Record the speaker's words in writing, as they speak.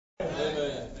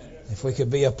If we could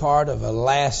be a part of a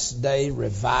last day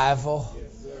revival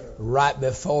right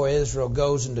before Israel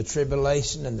goes into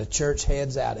tribulation and the church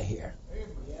heads out of here.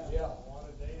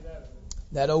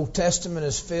 That Old Testament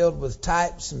is filled with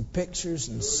types and pictures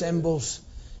and symbols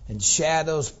and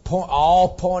shadows, all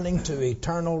pointing to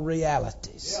eternal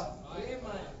realities.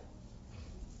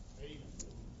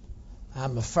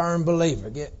 I'm a firm believer.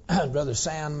 Brother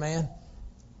Sound Man,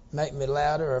 make me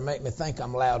louder or make me think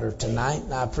I'm louder tonight,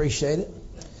 and I appreciate it.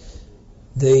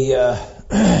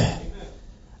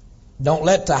 Don't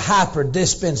let the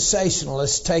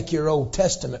hyper-dispensationalists take your Old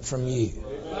Testament from you.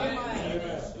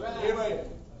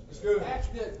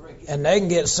 And they can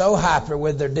get so hyper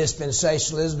with their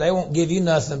dispensationalism, they won't give you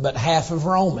nothing but half of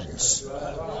Romans.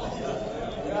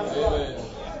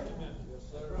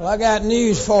 Well, I got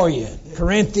news for you.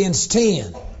 Corinthians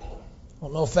 10. I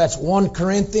don't know if that's 1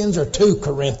 Corinthians or 2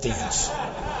 Corinthians.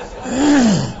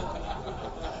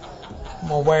 I'm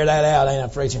going to wear that out, ain't I,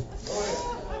 preacher?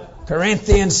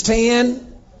 Corinthians 10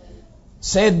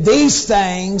 said these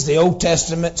things, the Old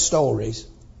Testament stories,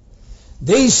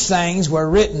 these things were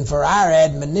written for our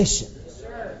admonition,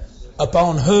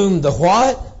 upon whom the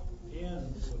what?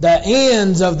 The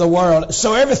ends of the world.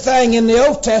 So everything in the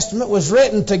Old Testament was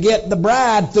written to get the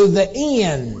bride through the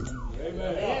end.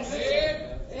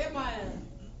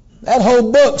 That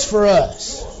whole book's for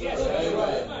us.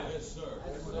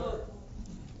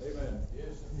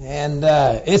 And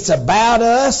it's about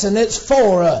us and it's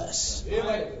for us.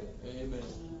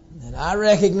 And I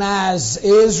recognize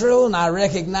Israel and I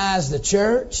recognize the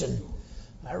church and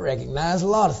I recognize a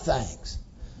lot of things.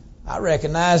 I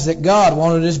recognize that God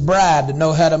wanted His bride to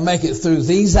know how to make it through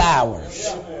these hours.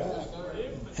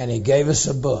 And He gave us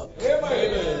a book.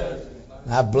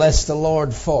 I bless the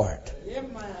Lord for it.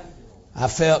 I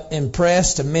felt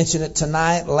impressed to mention it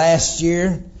tonight. Last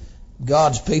year,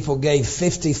 God's people gave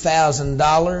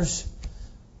 $50,000.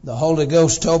 The Holy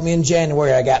Ghost told me in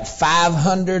January, I got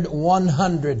 500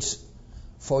 100s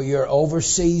for your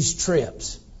overseas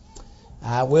trips.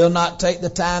 I will not take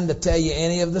the time to tell you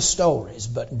any of the stories,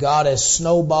 but God has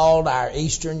snowballed our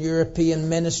Eastern European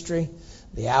ministry,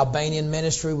 the Albanian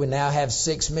ministry. We now have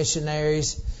 6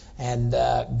 missionaries, and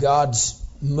God's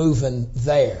moving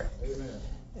there. Amen.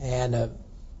 And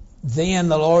then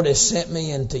the Lord has sent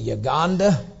me into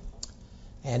Uganda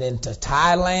and into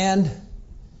Thailand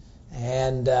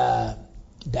and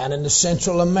down into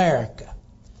Central America.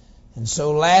 And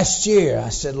so last year I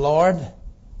said, Lord,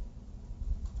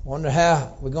 wonder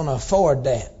how we're going to afford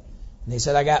that. And He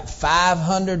said, I got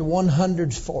 500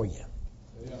 100s for you.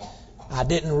 Yeah. I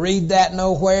didn't read that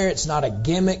nowhere. It's not a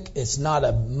gimmick. It's not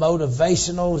a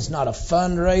motivational. It's not a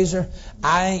fundraiser.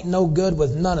 I ain't no good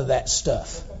with none of that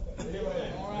stuff.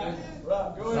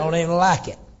 I don't even like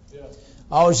it.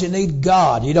 All you need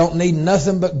God. You don't need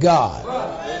nothing but God.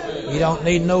 You don't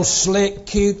need no slick,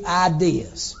 cute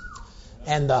ideas.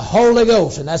 And the Holy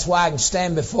Ghost, and that's why I can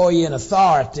stand before you in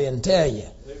authority and tell you,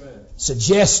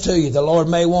 suggest to you the Lord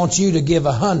may want you to give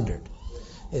 100.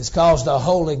 It's because the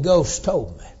Holy Ghost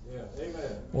told me.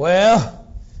 Well,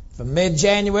 from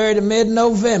mid-January to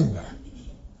mid-November,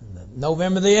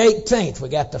 November the 18th, we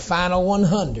got the final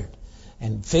 100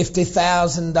 and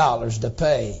 $50,000 to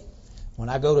pay. When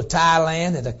I go to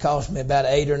Thailand, it'll cost me about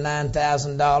 $8,000 or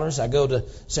 $9,000. I go to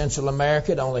Central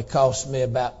America, it only costs me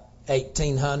about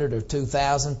 $1,800 or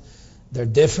 $2,000. They're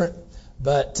different,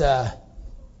 but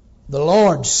the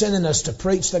Lord's sending us to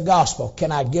preach the gospel.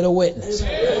 Can I get a witness?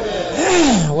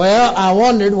 Well, I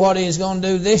wondered what He's going to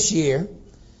do this year,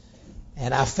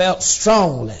 and I felt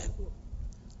strongly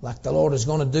like the Lord is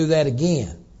going to do that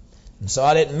again. And so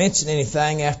I didn't mention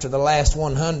anything after the last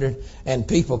 100, and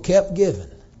people kept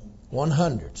giving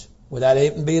 100s without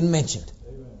even being mentioned.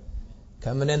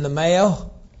 Coming in the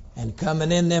mail and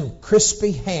coming in them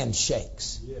crispy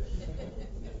handshakes.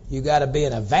 You got to be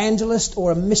an evangelist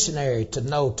or a missionary to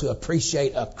know to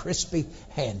appreciate a crispy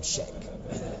handshake.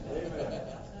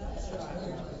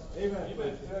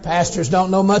 Pastors don't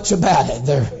know much about it.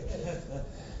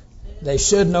 They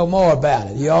should know more about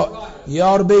it. You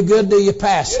ought to be good to your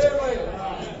pastor.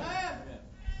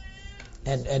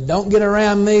 And don't get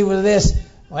around me with this,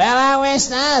 well, I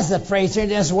wish I was the preacher,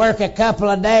 just work a couple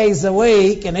of days a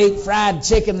week and eat fried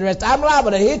chicken the rest. I'm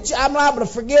liable to hit you. I'm liable to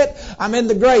forget I'm in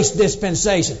the grace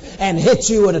dispensation and hit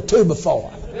you with a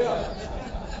 2x4.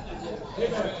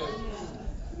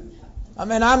 I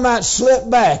mean, I might slip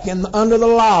back under the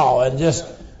law and just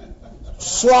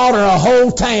slaughter a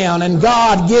whole town and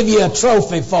God give you a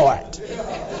trophy for it.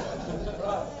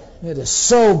 It is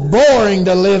so boring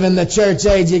to live in the church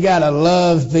age. You got to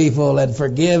love people and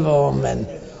forgive them and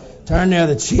turn the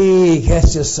other cheek.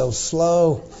 That's just so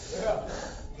slow.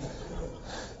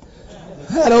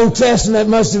 That Old Testament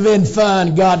must have been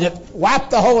fun. God just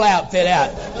wiped the whole outfit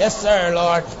out. Yes, sir,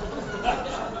 Lord.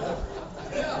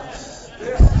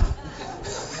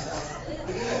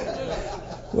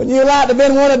 Wouldn't you like to have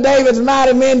been one of David's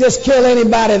mighty men? Just kill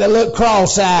anybody that looked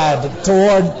cross-eyed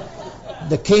toward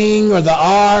the king or the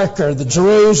ark or the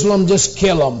Jerusalem. Just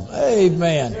kill them.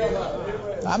 Amen.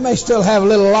 I may still have a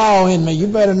little law in me. You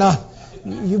better not.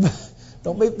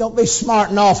 Don't be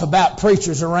smarting off about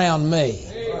preachers around me.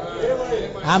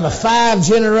 I'm a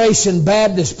 5th-generation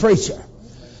Baptist preacher.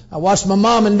 I watched my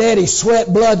mom and daddy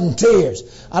sweat blood and tears.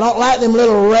 I don't like them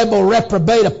little rebel,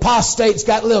 reprobate apostates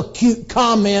got little cute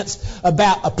comments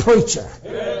about a preacher.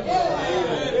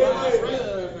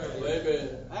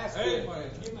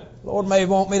 Lord may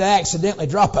want me to accidentally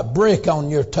drop a brick on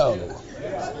your toe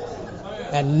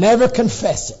and never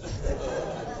confess it.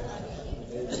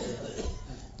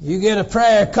 You get a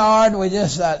prayer card.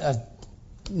 I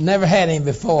never had him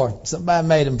before. Somebody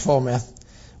made them for me. I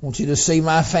want you to see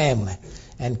my family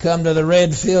and come to the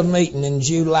Redfield meeting in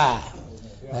July.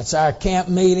 That's our camp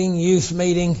meeting, youth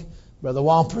meeting. Brother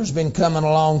Wamper's been coming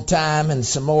a long time, and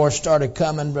some more started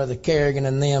coming, Brother Kerrigan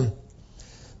and them.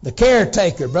 The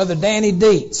caretaker, Brother Danny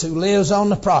Dietz, who lives on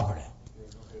the property,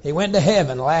 he went to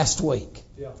heaven last week.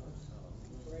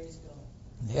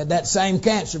 He had that same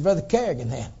cancer Brother Kerrigan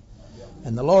had,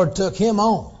 and the Lord took him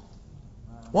on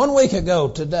 1 week ago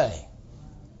today.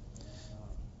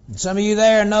 And some of you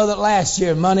there know that last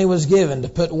year money was given to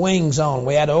put wings on.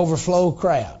 We had an overflow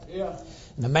crowd. And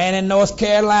the man in North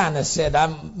Carolina said,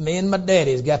 me and my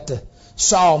daddy's got the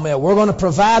sawmill. We're going to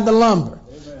provide the lumber.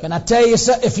 Amen. Can I tell you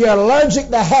something? If you're allergic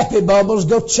to Happy Bubbles,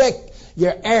 go check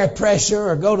your air pressure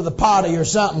or go to the potty or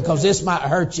something, because this might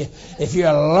hurt you if you're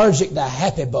allergic to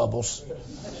Happy Bubbles.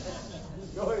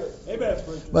 Go ahead. Amen.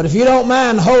 But if you don't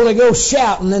mind Holy Ghost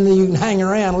shouting, then you can hang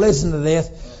around and listen to this.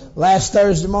 Last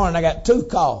Thursday morning, I got 2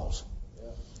 calls.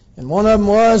 And one of them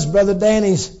was, Brother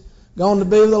Danny's going to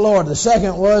be with the Lord. The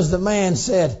second was, the man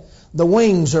said, the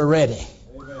wings are ready.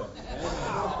 Amen.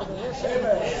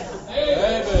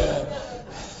 Amen.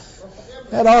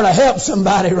 That ought to help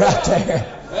somebody right there.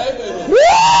 Amen.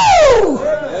 Woo!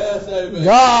 Yes, amen.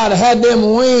 God had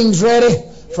them wings ready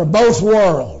for both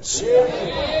worlds.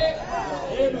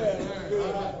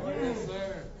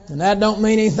 And that don't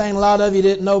mean anything. A lot of you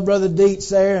didn't know Brother Dietz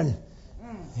there, and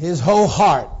his whole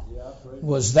heart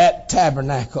was that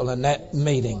tabernacle and that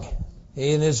meeting.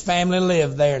 He and his family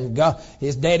lived there, and God,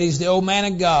 his daddy's the old man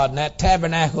of God, and that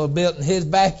tabernacle was built in his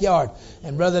backyard.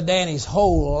 And Brother Danny's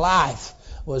whole life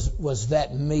was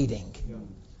that meeting.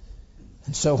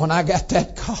 And so when I got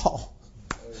that call,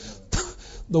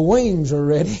 the wings are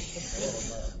ready.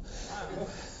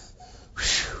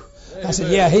 I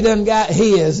said, yeah, he done got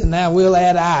his, and now we'll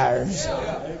add ours.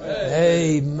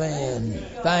 Amen.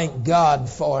 Thank God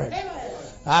for it.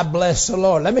 I bless the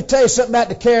Lord. Let me tell you something about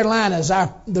the Carolinas.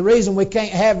 The reason we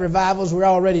can't have revivals, we're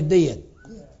already dead.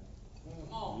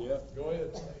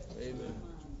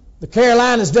 The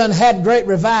Carolinas done had great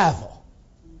revival.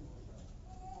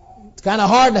 It's kind of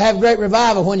hard to have great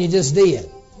revival when you just did.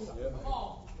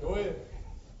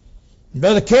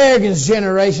 Brother Kerrigan's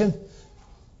generation,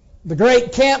 the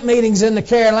great camp meetings in the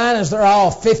Carolinas, they're all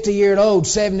 50-year-old,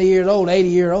 70-year-old,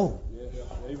 80-year-old.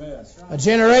 A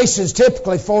generation is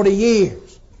typically 40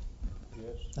 years.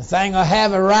 The thing will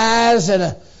have a rise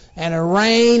and a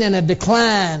reign and a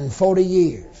decline 40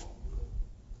 years.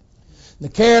 The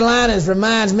Carolinas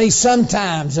reminds me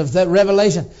sometimes of that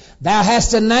revelation. Thou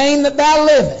hast a name that thou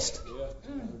livest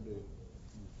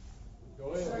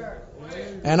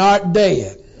and art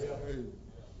dead.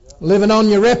 Living on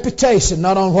your reputation,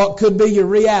 not on what could be your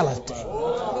reality.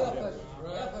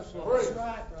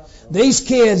 These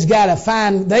kids gotta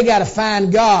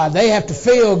find God. They have to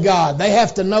feel God. They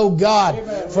have to know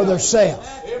God for themselves.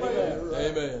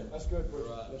 Amen. That's good.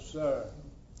 Yes, sir.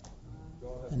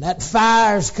 And that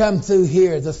fire's come through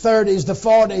here. The 30s, the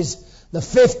 40s, the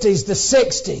 50s, the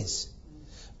 60s.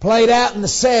 Played out in the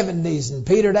 70s and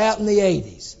petered out in the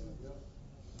 80s.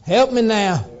 Help me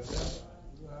now.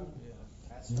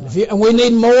 And we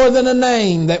need more than a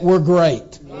name that we're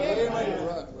great.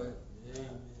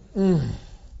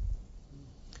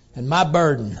 And my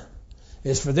burden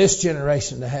is for this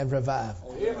generation to have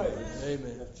revival.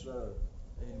 Amen.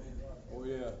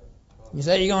 You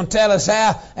say you're going to tell us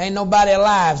how? Ain't nobody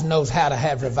alive knows how to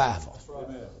have revival.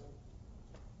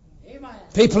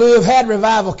 People who have had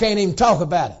revival can't even talk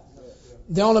about it.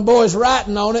 The only boys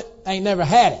writing on it ain't never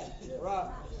had it.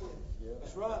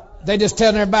 They just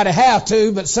telling everybody how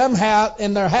to, but somehow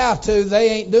in their how to,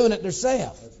 they ain't doing it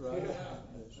themselves. That's right.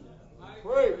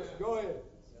 Go ahead.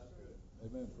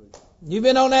 You've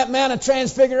been on that Mount of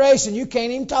Transfiguration. You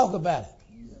can't even talk about it.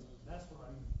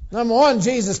 Number one,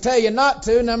 Jesus tell you not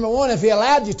to. Number one, if He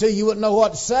allowed you to, you wouldn't know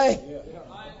what to say.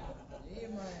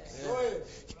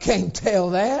 You can't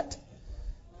tell that.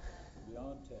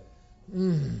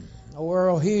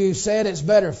 Oral Hughes said it's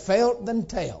better felt than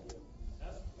told.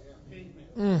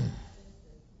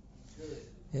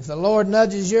 If the Lord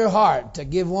nudges your heart to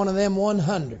give one of them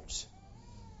 100s,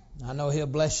 I know He'll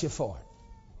bless you for it.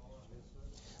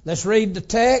 Let's read the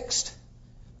text.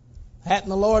 Hadn't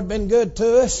the Lord been good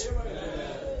to us?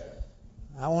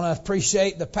 I want to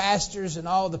appreciate the pastors and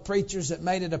all the preachers that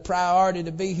made it a priority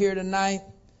to be here tonight.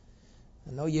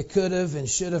 I know you could have and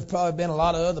should have probably been a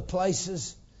lot of other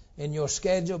places in your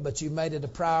schedule, but you made it a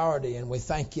priority, and we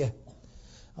thank you.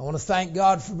 I want to thank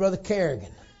God for Brother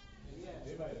Kerrigan.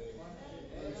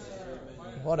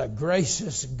 What a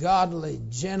gracious, godly,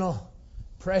 gentle,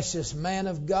 precious man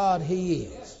of God he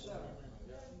is.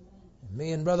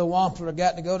 Me and Brother Wampler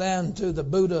got to go down to the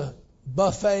Buddha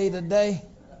buffet today.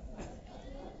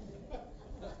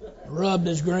 Rubbed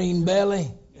his green belly.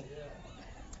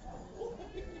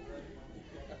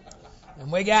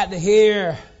 And we got to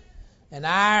hear an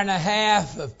hour and a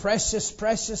half of precious,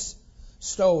 precious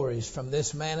stories from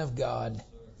this man of God.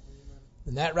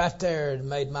 And that right there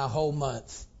made my whole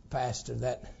month, Pastor,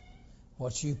 that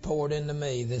what you poured into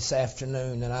me this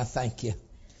afternoon, and I thank you.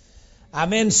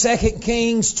 I'm in 2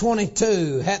 Kings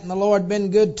 22. Hadn't the Lord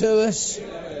been good to us?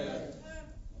 Amen.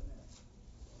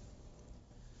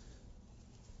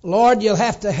 Lord, you'll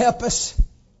have to help us.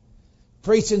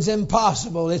 Preaching's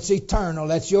impossible. It's eternal.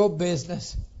 That's your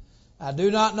business. I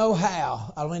do not know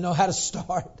how. I only know how to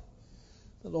start.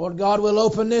 The Lord God will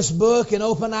open this book and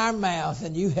open our mouth,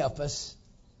 and you help us.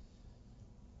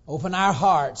 Open our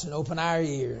hearts and open our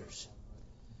ears.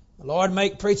 Lord,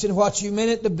 make preaching what you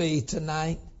meant it to be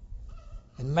tonight.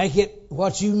 And make it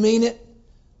what you mean it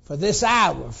for this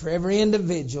hour, for every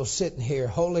individual sitting here.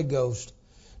 Holy Ghost,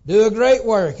 do a great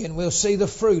work, and we'll see the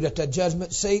fruit at the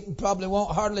judgment seat, and probably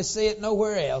won't hardly see it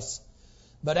nowhere else,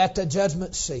 but at the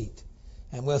judgment seat.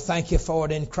 And we'll thank you for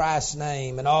it in Christ's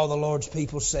name. And all the Lord's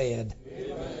people said,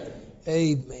 Amen.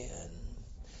 Amen.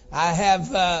 I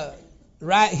have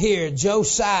right here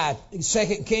Josiah,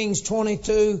 2 Kings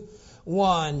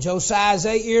 22:1. Josiah is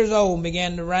 8 years old and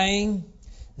began to reign.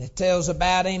 It tells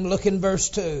about him. Look in verse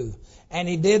 2. And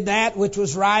he did that which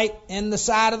was right in the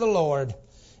sight of the Lord,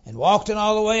 and walked in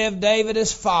all the way of David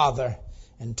his father,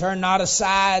 and turned not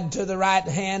aside to the right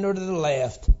hand or to the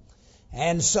left.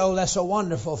 And so that's a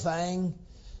wonderful thing.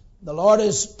 The Lord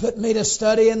has put me to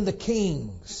study in the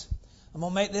kings. I'm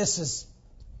going to make this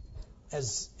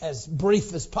as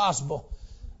brief as possible.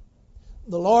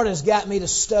 The Lord has got me to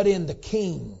study in the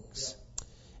kings.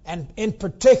 And in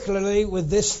particularly with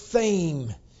this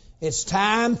theme, it's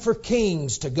time for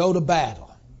kings to go to battle.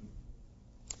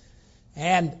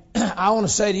 And I want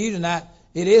to say to you tonight,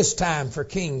 it is time for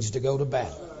kings to go to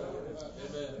battle.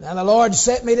 Now the Lord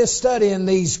set me to study in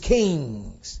these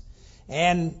kings.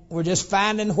 And we're just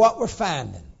finding what we're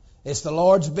finding. It's the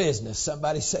Lord's business.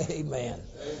 Somebody say amen.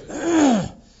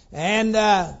 And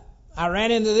I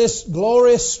ran into this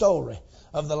glorious story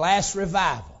of the last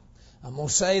revival. I'm going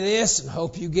to say this and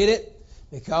hope you get it,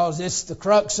 because it's the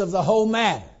crux of the whole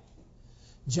matter.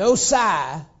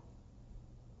 Josiah,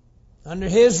 under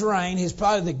his reign, he's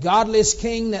probably the godliest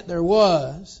king that there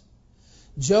was.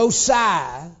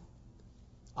 Josiah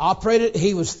operated,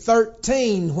 he was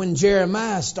 13 when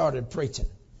Jeremiah started preaching.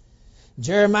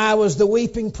 Jeremiah was the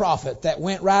weeping prophet that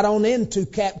went right on into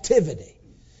captivity.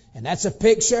 And that's a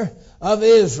picture of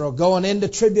Israel going into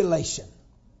tribulation.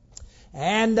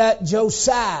 And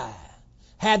Josiah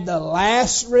had the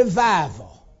last revival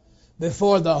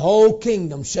before the whole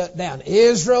kingdom shut down.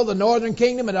 Israel, the northern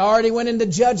kingdom, had already went into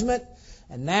judgment,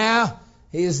 and now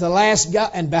he is the last guy.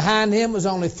 And behind him was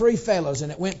only 3 fellows,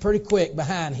 and it went pretty quick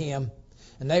behind him.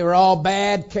 And they were all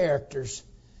bad characters,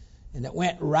 and it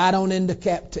went right on into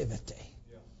captivity.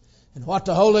 And what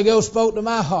the Holy Ghost spoke to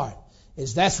my heart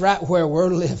is that's right where we're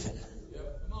living.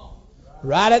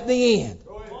 Right at the end.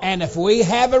 And if we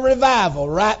have a revival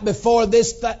right before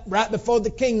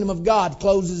the kingdom of God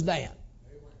closes down.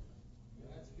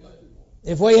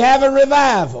 If we have a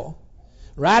revival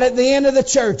right at the end of the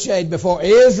church age, before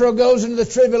Israel goes into the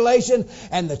tribulation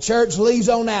and the church leaves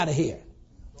on out of here.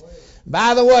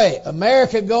 By the way,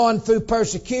 America going through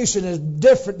persecution is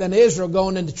different than Israel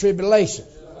going into tribulation.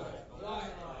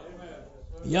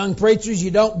 Young preachers,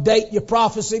 you don't date your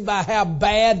prophecy by how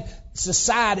bad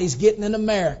society's getting in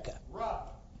America.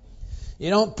 You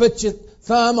don't put your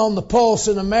thumb on the pulse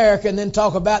in America and then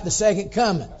talk about the second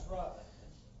coming.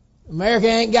 America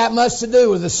ain't got much to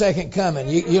do with the second coming.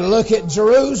 You look at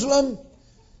Jerusalem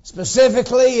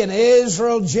specifically and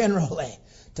Israel generally.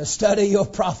 to study your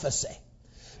prophecy.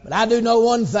 But I do know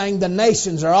one thing, the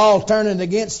nations are all turning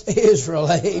against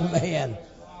Israel. Amen.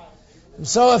 And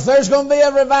so if there's going to be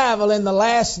a revival in the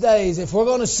last days, if we're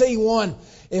going to see one,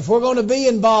 if we're going to be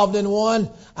involved in one,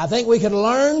 I think we could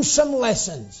learn some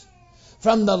lessons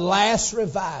from the last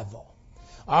revival.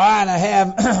 All right, I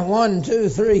have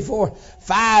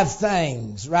 5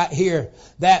 things right here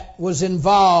that was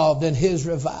involved in his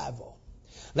revival.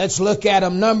 Let's look at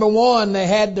them. Number 1, they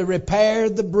had to repair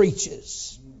the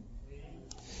breaches.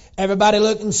 Everybody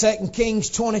look in 2 Kings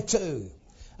 22.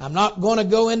 I'm not going to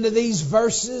go into these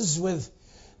verses with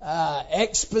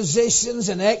expositions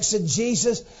and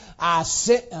exegesis. I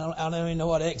don't even know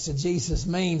what exegesis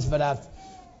means, but I've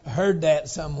heard that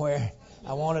somewhere.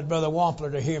 I wanted Brother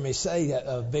Wampler to hear me say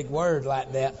a big word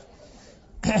like that.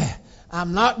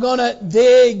 I'm not going to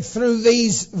dig through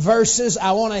these verses.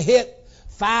 I want to hit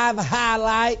 5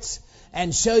 highlights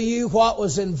and show you what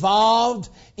was involved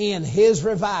in his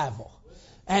revival.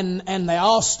 And they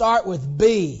all start with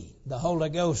B. The Holy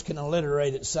Ghost can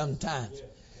alliterate it sometimes.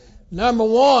 Number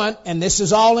 1, and this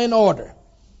is all in order.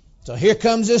 So here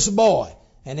comes this boy,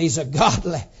 and he's a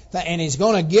godly, and he's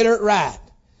going to get it right.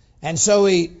 And so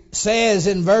he says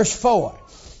in verse 4,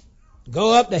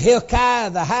 go up to Hilkiah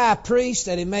the high priest,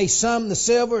 that he may sum the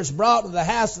silver is brought to the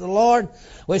house of the Lord,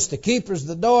 which the keepers of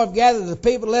the door have gathered the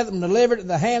people, let them deliver it to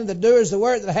the hand of the doers of the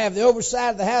work that have the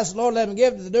oversight of the house of the Lord, let them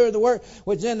give it to the doer of the work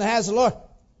which is in the house of the Lord,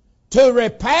 to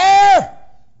repair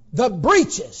the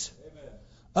breaches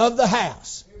of the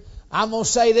house. I'm going to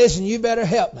say this, and you better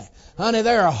help me. Honey,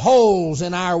 there are holes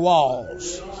in our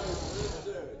walls.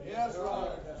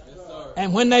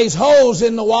 And when there's holes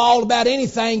in the wall, about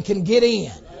anything can get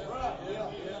in.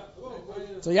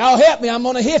 So y'all help me. I'm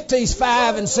going to hit these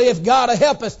 5 and see if God will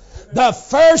help us. The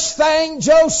first thing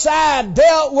Josiah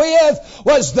dealt with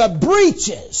was the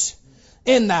breaches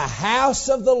in the house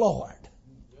of the Lord.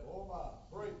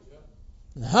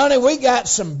 And honey, we got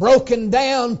some broken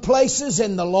down places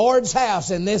in the Lord's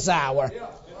house in this hour.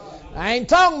 I ain't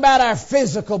talking about our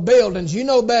physical buildings. You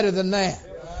know better than that.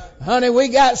 Honey, we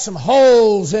got some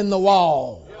holes in the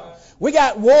wall. We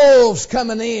got wolves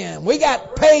coming in. We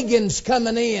got pagans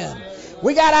coming in.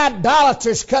 We got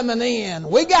idolaters coming in.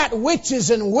 We got witches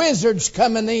and wizards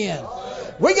coming in.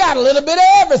 We got a little bit of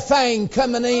everything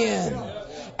coming in.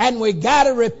 And we got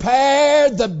to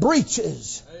repair the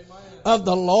breaches of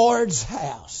the Lord's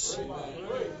house.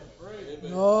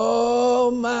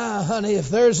 Oh my, honey, if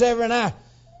there's ever an hour.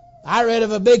 I read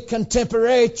of a big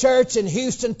contemporary church in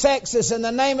Houston, Texas, and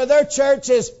the name of their church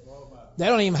is, they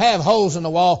don't even have holes in the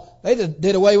wall. They just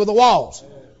did away with the walls.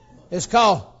 It's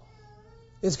called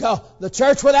the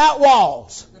Church Without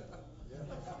Walls.com.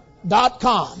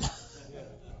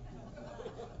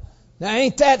 Now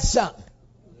ain't that something?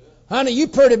 Honey, you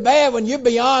pretty bad when you're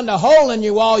beyond a hole in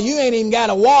your wall. You ain't even got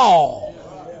a wall.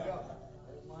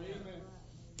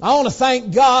 I want to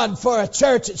thank God for a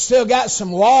church that's still got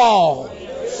some walls.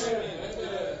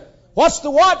 What's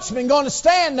the watchman going to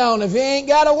stand on if he ain't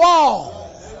got a wall?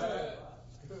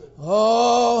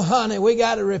 Oh, honey, we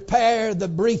got to repair the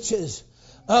breaches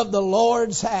of the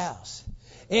Lord's house.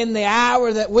 In the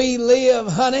hour that we live,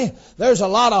 honey, there's a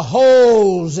lot of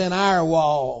holes in our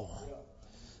wall.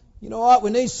 You know what? We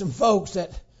need some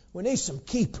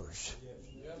keepers.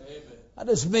 I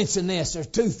just mentioned this. There's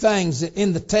 2 things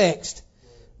in the text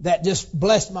that just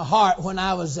blessed my heart when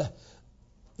I was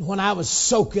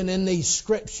soaking in these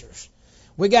scriptures.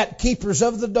 We got keepers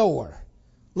of the door.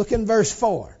 Look in verse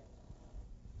 4.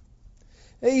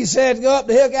 He said, go up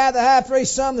to Hilkiah the high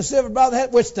priest, sum the silver brought the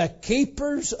head, which the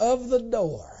keepers of the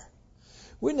door.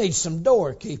 We need some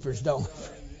door keepers, don't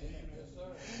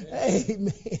we?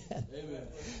 Amen.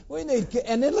 We need,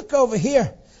 and then look over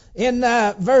here in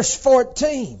verse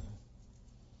 14.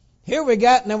 Here we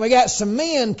got some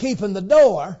men keeping the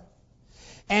door,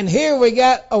 and here we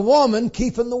got a woman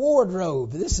keeping the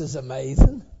wardrobe. This is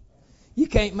amazing. You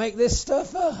can't make this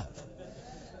stuff up.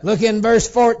 Look in verse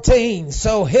 14.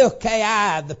 So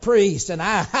Hilkiah the priest and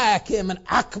Ahikam and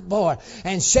Achbor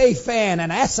and Shaphan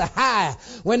and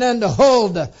Asahiah went unto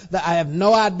Huldah. I have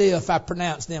no idea if I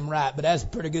pronounced them right, but that's a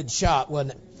pretty good shot,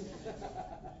 wasn't it?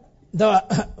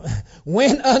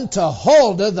 Went unto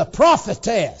Huldah the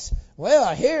prophetess.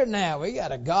 Well, here now, we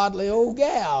got a godly old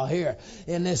gal here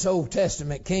in this Old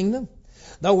Testament kingdom.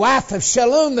 The wife of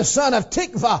Shallum, the son of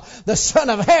Tikvah, the son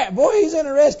of Harab. Boy, he's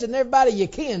interested in everybody you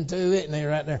can to, isn't he,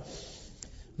 right there?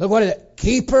 Look, what is it?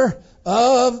 Keeper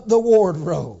of the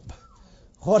wardrobe.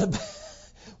 What about...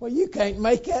 Well, you can't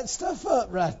make that stuff up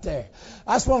right there.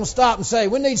 I just want to stop and say,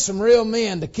 we need some real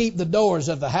men to keep the doors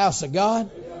of the house of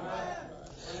God.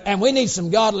 And we need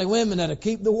some godly women that'll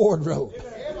keep the wardrobe.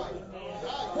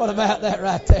 What about that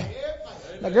right there?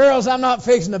 Now, girls, I'm not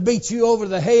fixing to beat you over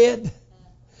the head.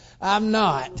 I'm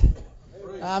not.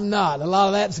 A lot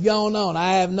of that's going on.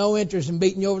 I have no interest in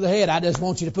beating you over the head. I just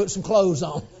want you to put some clothes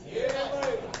on.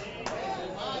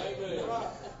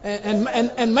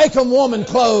 And make them woman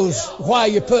clothes while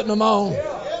you're putting them on.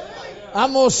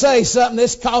 I'm going to say something.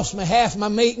 This cost me half my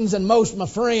meetings and most of my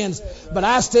friends, but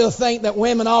I still think that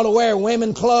women ought to wear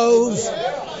women clothes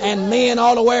and men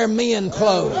ought to wear men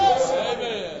clothes.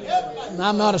 And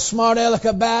I'm not a smart aleck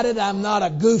about it. I'm not a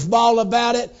goofball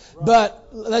about it, but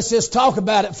let's just talk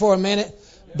about it for a minute.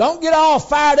 Don't get all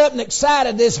fired up and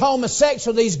excited. This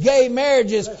homosexual, these gay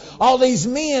marriages, all these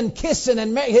men kissing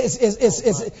and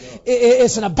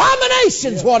it's an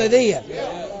abomination is what it is.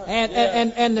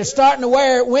 And they're starting to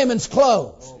wear women's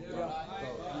clothes.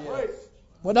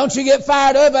 Well, don't you get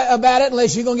fired up about it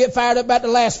unless you're going to get fired up about the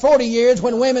last 40 years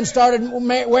when women started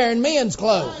wearing men's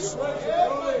clothes.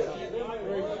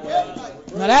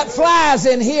 Now that flies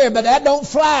in here, but that don't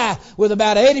fly with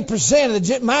about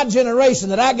 80% of my generation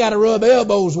that I got to rub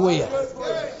elbows with.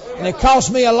 And it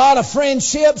cost me a lot of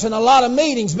friendships and a lot of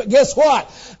meetings. But guess what?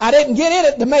 I didn't get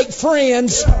in it to make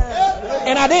friends,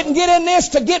 and I didn't get in this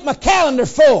to get my calendar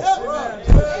full.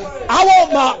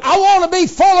 I want to be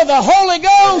full of the Holy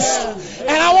Ghost, and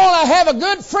I want to have a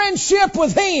good friendship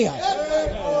with Him.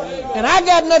 And I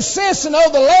got enough sense to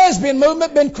know the lesbian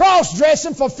movement been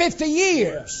cross-dressing for 50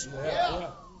 years.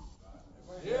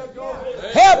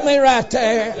 Help me right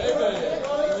there.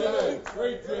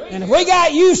 And if we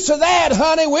got used to that,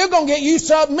 honey, we're going to get used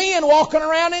to men walking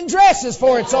around in dresses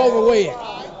before it's over with.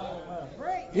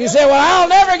 You say, well, I'll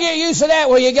never get used to that.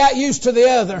 Well, you got used to the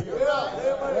other.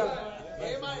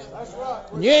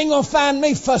 You ain't going to find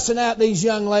me fussing out these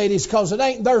young ladies because it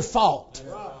ain't their fault.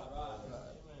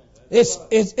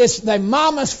 It's their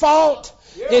mama's fault.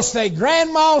 It's their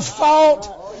grandma's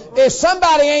fault. If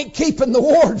somebody ain't keeping the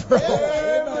wardrobe.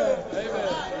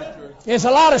 There's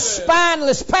a lot of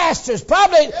spineless pastors.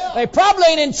 They probably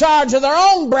ain't in charge of their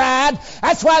own bride.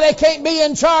 That's why they can't be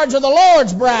in charge of the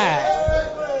Lord's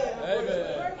bride.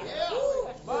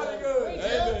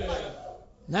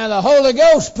 Now the Holy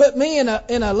Ghost put me in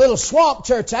a little swamp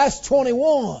church. I was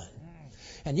 21.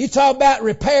 And you talk about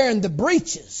repairing the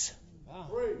breaches.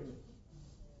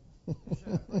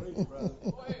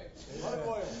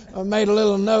 I made a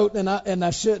little note and I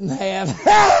shouldn't have.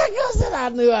 Because I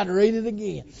knew I'd read it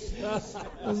again. I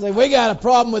said, we got a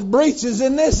problem with breeches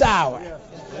in this hour.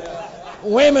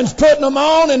 Women's putting them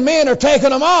on and men are taking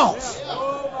them off.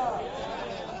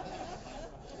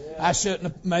 I shouldn't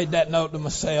have made that note to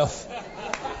myself.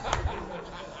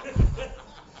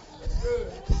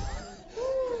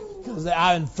 Because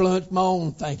I influenced my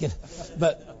own thinking.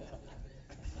 But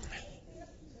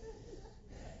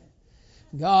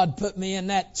God put me in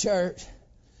that church.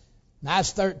 I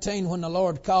was 13 when the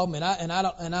Lord called me, and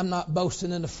I'm not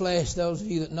boasting in the flesh. Those of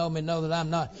you that know me know that I'm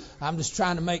not. I'm just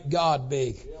trying to make God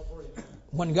big.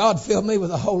 When God filled me with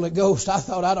the Holy Ghost, I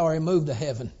thought I'd already moved to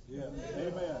heaven.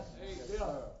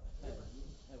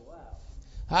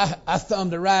 I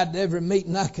thumbed a ride to every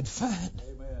meeting I could find.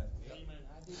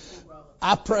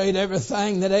 I prayed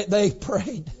everything that they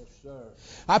prayed.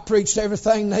 I preached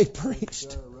everything they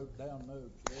preached.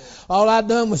 All I'd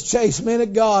done was chase men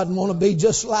of God and want to be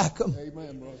just like them.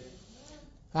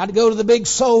 I'd go to the big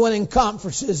soul winning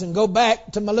conferences and go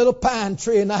back to my little pine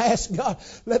tree and I asked God,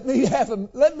 let me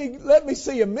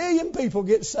see 1 million people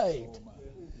get saved.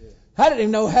 I didn't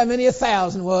even know how many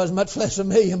 1,000 was, much less 1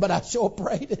 million, but I sure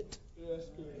prayed it.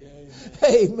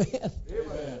 Amen.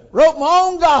 Wrote my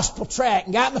own gospel tract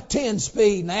and got my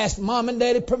 10-speed and asked Mom and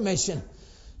Daddy permission.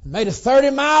 Made a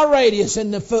 30-mile radius in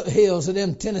the foothills of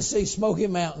them Tennessee Smoky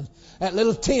Mountains. That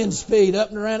little 10-speed up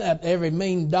and around every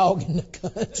mean dog in the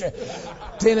country.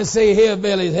 Tennessee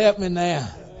hillbillies, help me now.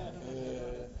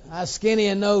 I was skinny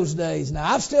in those days.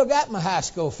 Now, I've still got my high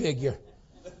school figure.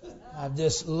 I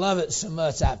just love it so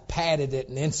much. I've padded it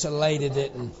and insulated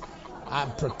it, and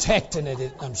I'm protecting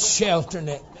it. I'm sheltering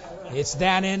it. It's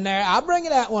down in there. I'll bring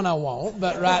it out when I want,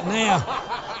 but right now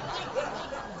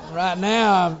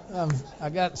I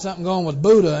got something going with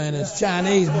Buddha and his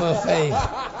Chinese buffet.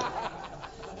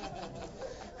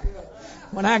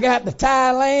 When I got to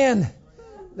Thailand,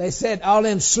 they said, all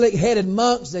them slick-headed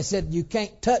monks, they said, you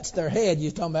can't touch their head.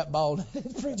 You're talking about bald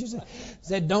preachers.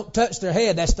 Said, don't touch their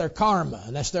head. That's their karma,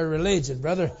 and that's their religion.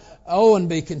 Brother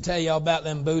Owenby can tell you all about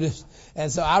them Buddhists.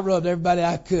 And so I rubbed everybody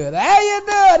I could. How you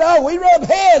doing? Oh, we rub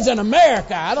heads in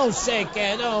America. I don't shake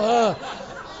hands.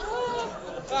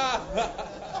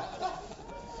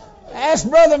 Ask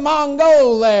Brother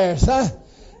Mongol there, son.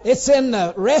 It's in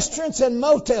the restaurants and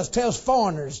motels. Tells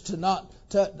foreigners to not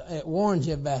It warns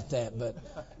you about that, but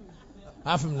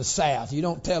I'm from the South. You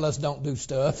don't tell us don't do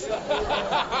stuff.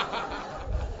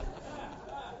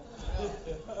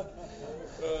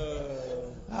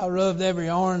 I rubbed every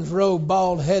orange-robed,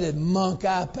 bald-headed monk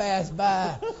I passed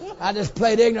by. I just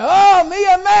played ignorant. Oh, me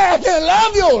American,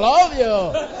 love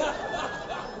you.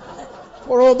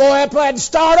 Poor old boy, I had to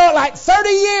start out like 30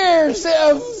 years.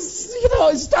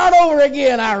 Start over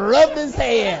again. I rubbed his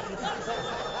head.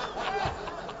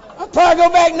 I'll probably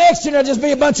go back next year and there'll just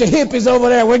be a bunch of hippies over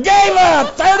there. We gave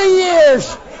up 30 years.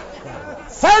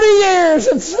 30 years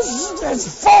and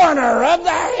this foreigner rubbed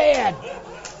our head.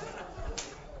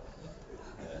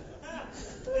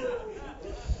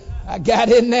 I got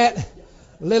in that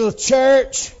little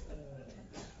church,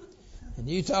 and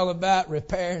you talk about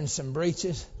repairing some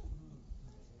breaches.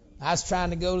 I was trying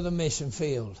to go to the mission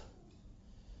field,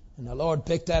 and the Lord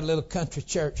picked that little country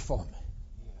church for me.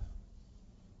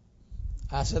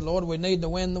 I said, Lord, we need to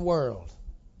win the world.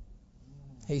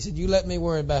 He said, you let me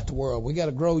worry about the world. We got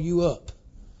to grow you up.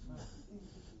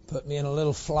 Put me in a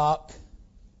little flock.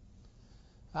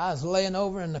 I was laying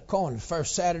over in the corner.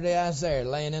 First Saturday I was there,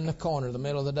 laying in the corner, the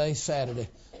middle of the day, Saturday.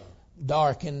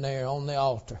 Dark in there on the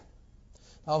altar.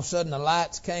 All of a sudden the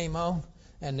lights came on,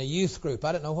 and the youth group,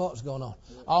 I didn't know what was going on.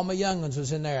 All my young ones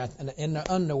was in there in their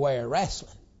underwear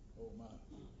wrestling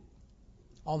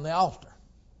on the altar.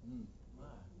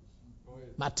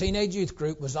 My teenage youth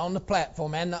group was on the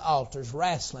platform and the altars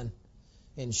wrestling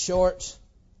in shorts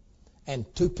and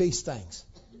two-piece things.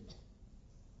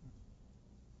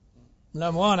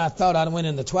 Number one, I thought I'd went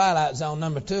in the twilight zone.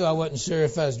 Number two, I wasn't sure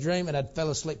if I was dreaming. I'd fell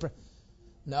asleep.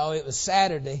 No, it was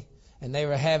Saturday, and they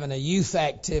were having a youth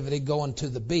activity going to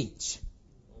the beach.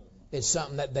 It's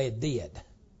something that they did.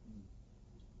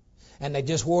 And they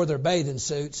just wore their bathing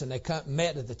suits, and they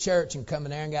met at the church and come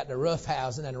in there and got the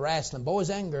roughhousing and wrestling, boys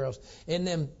and girls, in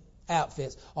them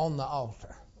outfits on the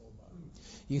altar.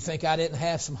 You think I didn't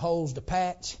have some holes to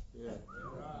patch? Yeah.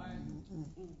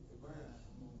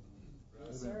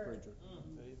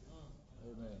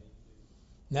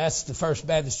 That's the First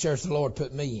Baptist Church the Lord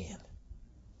put me in.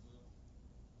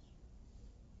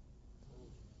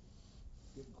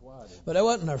 But it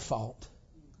wasn't their fault.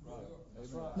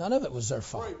 None of it was their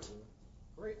fault.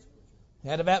 They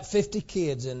had about 50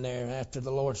 kids in there after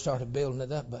the Lord started building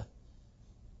it up. But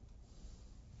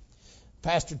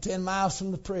pastored 10 miles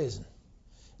from the prison.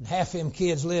 And half of them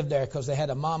kids lived there because they had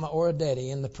a mama or a daddy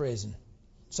in the prison.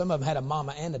 Some of them had a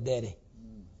mama and a daddy.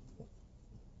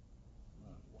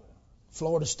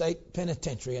 Florida State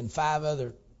Penitentiary and 5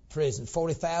 other prisons,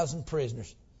 40,000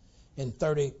 prisoners in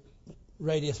 30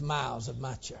 radius miles of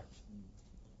my church.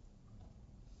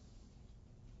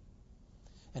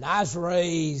 And I was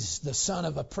raised the son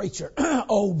of a preacher,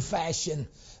 old-fashioned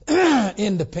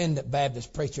independent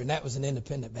Baptist preacher, and that was an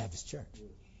independent Baptist church.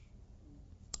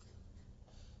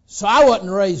 So I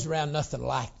wasn't raised around nothing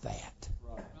like that.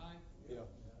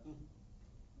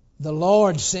 The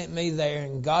Lord sent me there,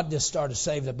 and God just started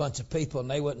saving a bunch of people,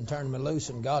 and they wouldn't turn me loose.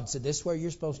 And God said, this is where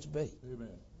you're supposed to be.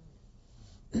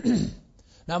 Amen.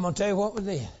 Now I'm going to tell you what we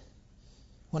did.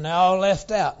 When they all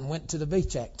left out and went to the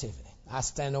beach activity, I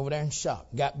stand over there in shock.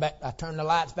 Got back, I turned the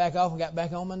lights back off and got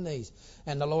back on my knees.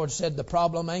 And the Lord said, the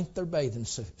problem ain't their bathing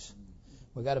suits.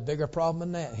 We got a bigger problem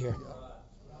than that here.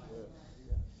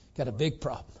 Got a big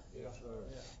problem.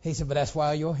 He said, but that's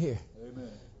why you're here.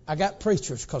 I got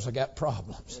preachers because I got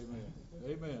problems.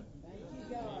 Amen.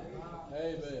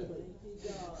 Amen.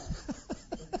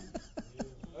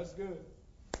 That's good.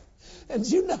 And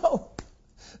you know,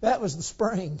 that was the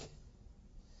spring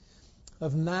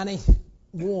of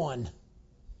 91.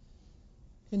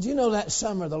 And you know that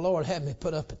summer the Lord had me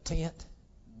put up a tent.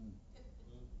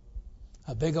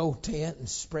 A big old tent and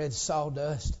spread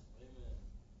sawdust.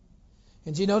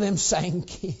 And you know them same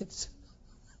kids?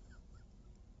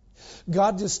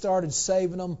 God just started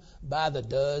saving them by the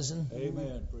dozen.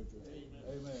 Amen, preacher.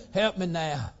 Amen. Help me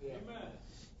now. Amen.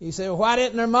 You say, well, why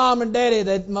didn't their mom and daddy,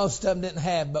 that most of them didn't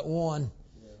have but one,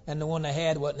 and the one they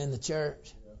had wasn't in the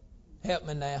church? Help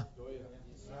me now.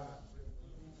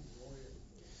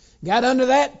 Got under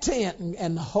that tent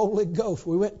and the Holy Ghost.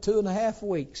 We went 2.5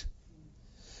 weeks.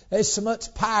 There's so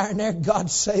much power in there.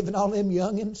 God's saving all them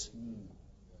youngins.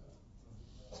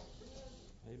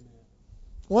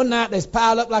 One night they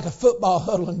piled up like a football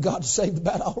huddle, and God saved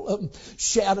about all of them.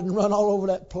 Shouted and run all over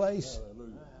that place.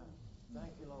 Thank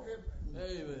you, Lord.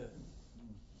 Amen.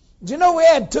 Do you know we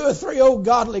had 2 or 3 old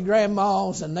godly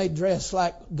grandmas, and they dressed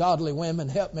like godly women?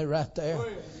 Help me right there.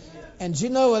 And do you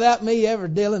know, without me ever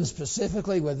dealing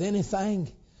specifically with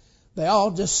anything, they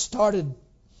all just started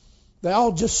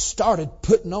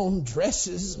putting on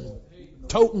dresses and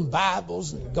toting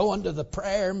Bibles and going to the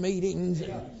prayer meetings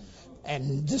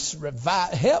and just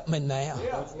help me now.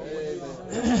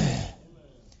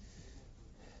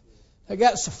 I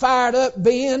got so fired up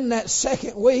being that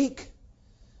second week.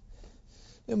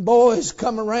 Them boys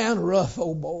come around, rough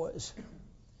old boys.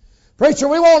 Preacher,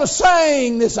 we want to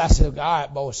sing this. I said, all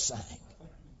right, boys, sing.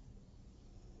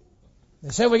 They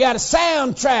said, we got a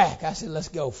soundtrack. I said, let's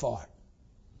go for it.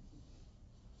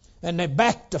 And they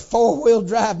backed a 4-wheel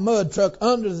drive mud truck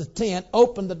under the tent,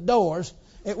 opened the doors.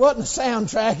 It wasn't a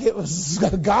soundtrack. It was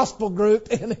a gospel group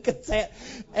in a cassette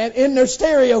and in their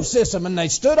stereo system. And they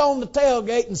stood on the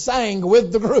tailgate and sang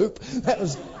with the group that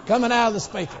was coming out of the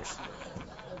speakers.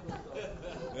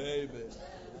 Amen.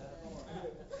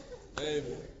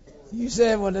 Amen. You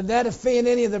said, well, did that offend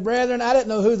any of the brethren? I didn't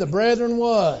know who the brethren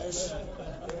was.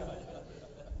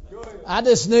 I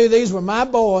just knew these were my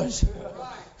boys.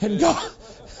 And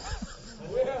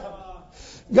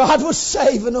God was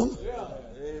saving them.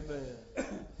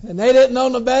 And they didn't know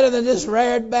no better than just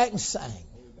reared back and sang.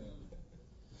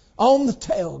 On the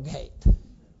tailgate.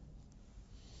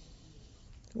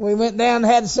 We went down and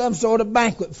had some sort of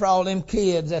banquet for all them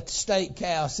kids at the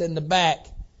steakhouse in the back.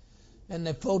 And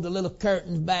they pulled the little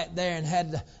curtains back there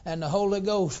and the Holy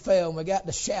Ghost fell. And we got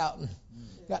to shouting.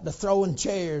 Got to throwing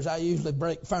chairs. I usually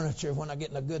break furniture when I get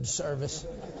in a good service.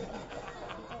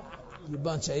 You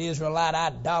bunch of Israelite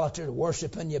idolaters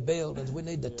worshiping your buildings. We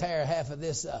need to tear half of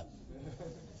this up.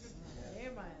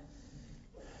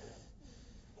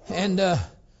 And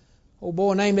old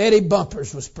boy named Eddie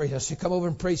Bumpers was preaching. He come over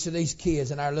and preached to these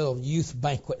kids in our little youth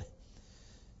banquet.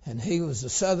 And he was a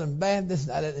Southern Baptist.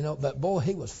 I didn't know, but boy,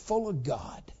 he was full of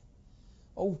God.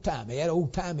 Old timey. He had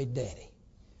old timey daddy.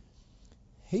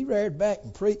 He reared back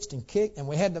and preached and kicked, and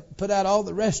we had to put out all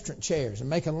the restaurant chairs and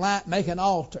make an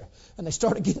altar. And they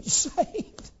started getting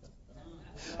saved.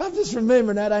 I'm just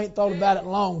remembering that. I ain't thought about it in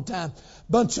a long time.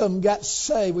 A bunch of them got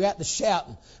saved. We got to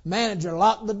shouting. Manager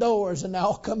locked the doors, and they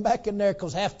all come back in there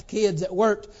because half the kids that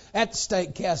worked at the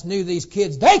steakhouse knew these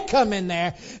kids. They come in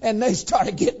there, and they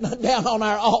started getting down on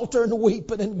our altar and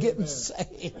weeping and getting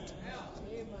saved.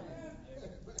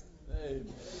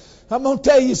 I'm going to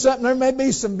tell you something. There may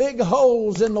be some big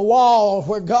holes in the wall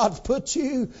where God's put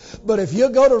you. But if you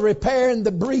go to repairing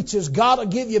the breaches, God will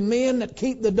give you men that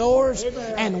keep the doors.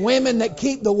 Amen. And women that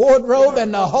keep the wardrobe.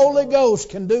 And the Holy Ghost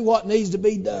can do what needs to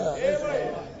be done.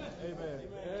 Amen.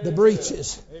 The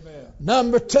breaches. Amen.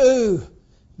 Number 2,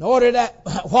 in order that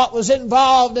what was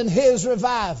involved in his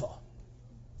revival.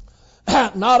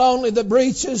 Not only the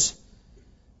breaches,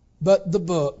 but the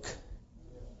book.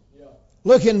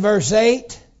 Look in verse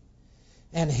 8.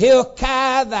 And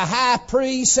Hilkiah the high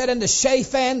priest said unto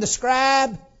Shaphan the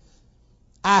scribe,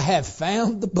 I have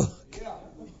found the book.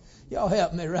 Y'all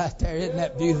help me right there. Isn't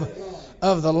that beautiful?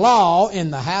 Of the law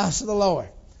in the house of the Lord.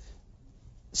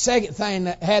 Second thing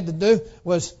that had to do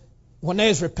was when they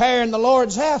was repairing the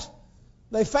Lord's house,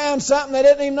 they found something they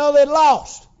didn't even know they'd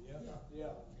lost.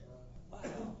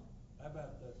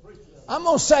 I'm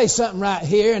going to say something right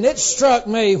here, and it struck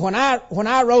me when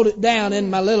I wrote it down in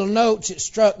my little notes. It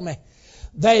struck me.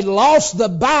 They lost the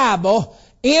Bible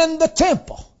in the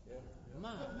temple.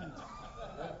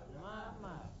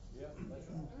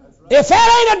 If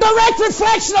that ain't a direct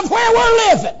reflection of where we're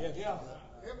living,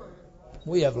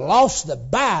 we have lost the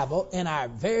Bible in our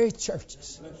very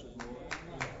churches.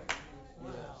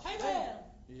 Amen.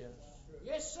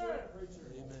 Yes, sir.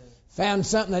 Found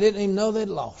something they didn't even know they'd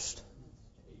lost.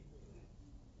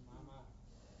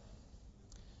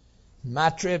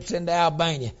 My trips into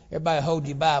Albania, everybody hold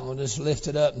your Bible and just lift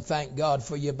it up and thank God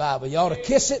for your Bible. You ought to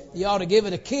kiss it. You ought to give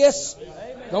it a kiss.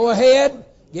 Go ahead.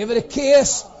 Give it a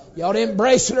kiss. You ought to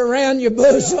embrace it around your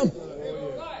bosom.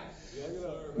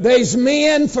 There's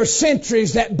men for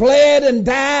centuries that bled and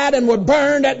died and were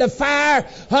burned at the fire,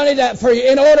 honey,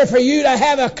 in order for you to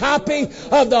have a copy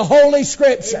of the Holy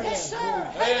Scriptures.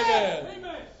 Amen.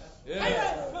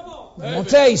 Amen. I'm going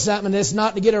to tell you something that's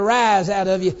not to get a rise out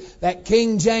of you. That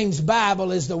King James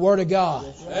Bible is the Word of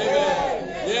God.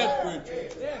 Amen. Yes,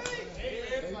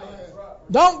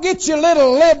 don't get your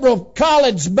little liberal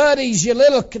college buddies, your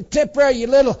little contemporary, your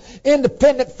little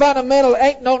independent fundamental,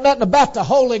 ain't know nothing about the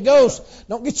Holy Ghost.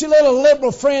 Don't get your little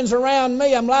liberal friends around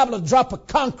me. I'm liable to drop a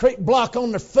concrete block on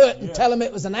their foot and tell them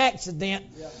it was an accident.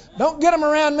 Don't get them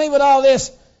around me with all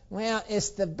this. Well,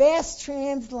 it's the best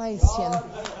translation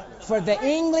for the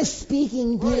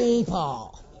English-speaking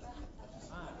people.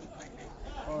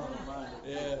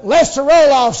 Lester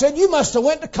Roloff said, you must have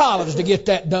went to college to get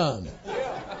that done.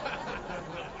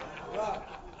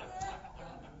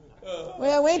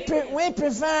 Well, we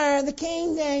prefer the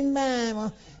King James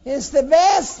Bible. It's the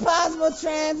best possible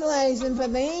translation for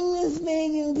the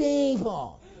English-speaking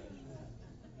people.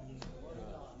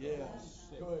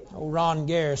 Old Ron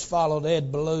Garris followed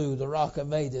Ed Ballou, the Rock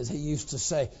of Ages. He used to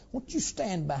say, "Won't you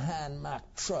stand behind my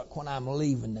truck when I'm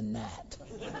leaving tonight?"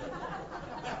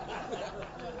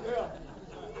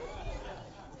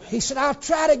 He said, "I'll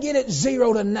try to get it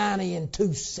 0 to 90 in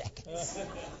 2 seconds."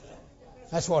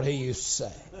 That's what he used to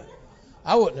say.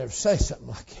 I wouldn't ever say something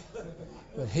like that,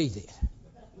 but he did.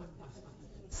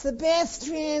 It's the best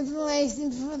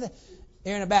translation for the...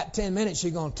 Here in about 10 minutes,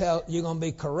 you're going to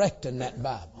be correcting that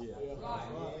Bible.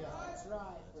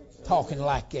 Talking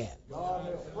like that.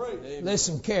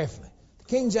 Listen carefully. The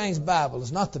King James Bible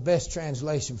is not the best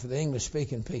translation for the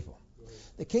English-speaking people.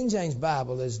 The King James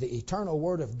Bible is the eternal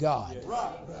Word of God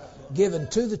given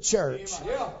to the church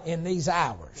in these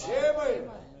hours.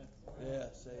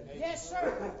 Yes,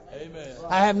 sir. Amen.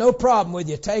 I have no problem with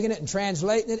you taking it and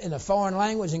translating it in a foreign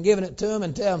language and giving it to them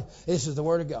and tell them this is the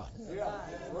Word of God.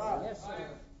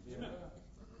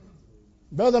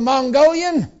 Brother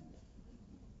Mongolian,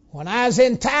 when I was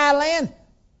in Thailand,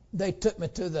 they took me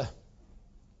to the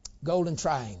Golden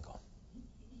Triangle.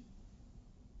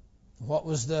 What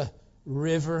was the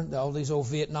river? All these old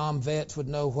Vietnam vets would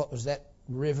know what was that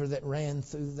river that ran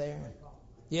through there.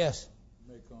 Yes,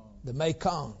 the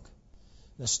Mekong.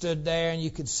 And I stood there and you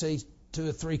could see 2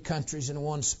 or 3 countries in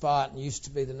one spot, and it used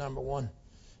to be the #1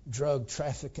 drug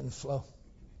trafficking flow.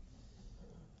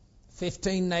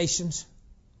 15 nations.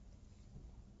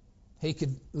 He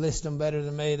could list them better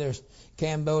than me. There's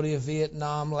Cambodia,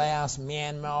 Vietnam, Laos,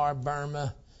 Myanmar,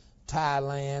 Burma,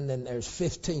 Thailand, and there's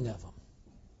 15 of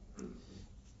them.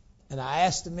 And I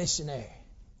asked the missionary,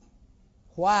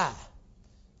 why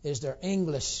is there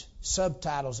English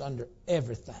subtitles under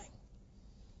everything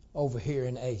over here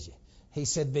in Asia? He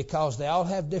said, because they all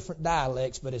have different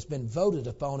dialects, but it's been voted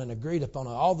upon and agreed upon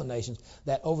in all the nations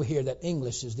that over here that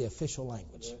English is the official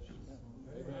language.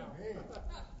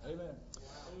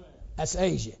 That's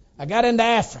Asia. I got into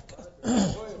Africa.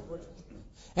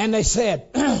 And they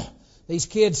said, these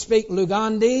kids speak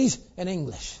Lugandese and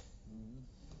English.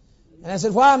 And I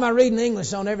said, why am I reading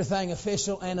English on everything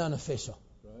official and unofficial?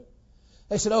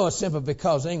 They said, it's simple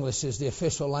because English is the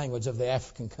official language of the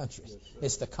African countries.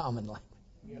 It's the common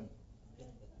language.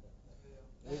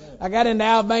 I got into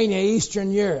Albania,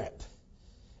 Eastern Europe,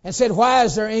 and said, why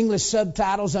is there English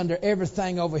subtitles under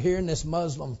everything over here in this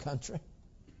Muslim country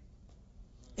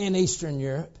in Eastern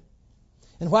Europe?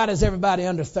 And why does everybody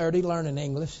under 30 learn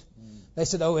English? They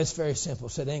said, it's very simple.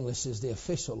 Said English is the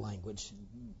official language,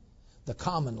 the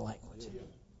common language.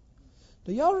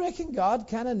 Do y'all reckon God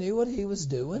kind of knew what he was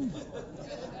doing?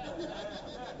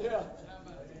 Yeah.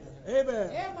 Amen.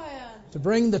 To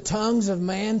bring the tongues of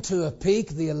man to a peak,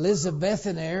 the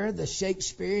Elizabethan era, the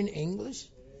Shakespearean English,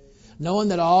 knowing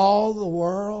that all the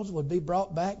world would be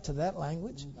brought back to that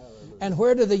language. And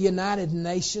where do the United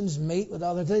Nations meet with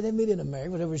all their... They meet in America,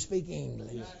 whatever speak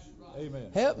English. Amen.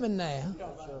 Help me now.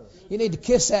 You need to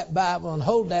kiss that Bible and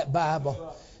hold that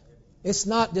Bible. It's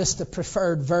not just the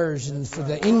preferred version for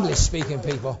the English-speaking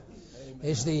people.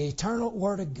 It's the eternal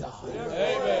Word of God.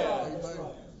 Amen.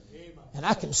 And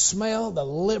I can smell the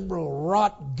liberal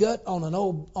rot gut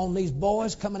on these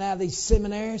boys coming out of these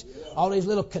seminaries, all these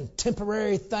little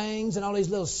contemporary things and all these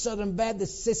little Southern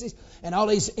Baptist sissies and all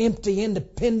these empty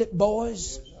independent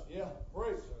boys.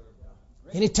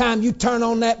 Anytime you turn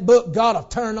on that book, God will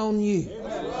turn on you.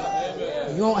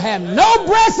 You won't have no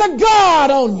breath of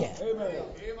God on you.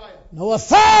 No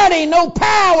authority, no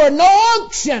power, no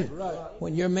unction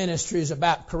when your ministry is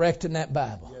about correcting that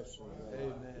Bible.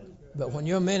 But when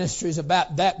your ministry is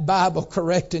about that Bible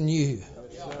correcting you.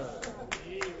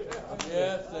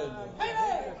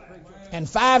 In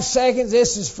 5 seconds,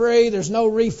 this is free. There's no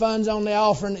refunds on the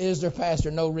offering. Is there, Pastor?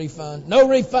 No refund. No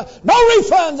refund. No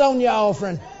refunds on your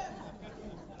offering.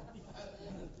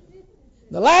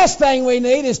 The last thing we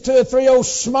need is 2 or 3 old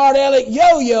smart aleck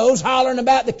yo-yos hollering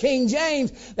about the King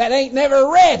James that ain't never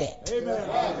read it.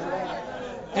 Amen.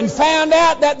 And found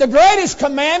out that the greatest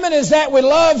commandment is that we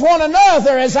love one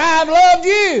another as I've loved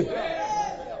you.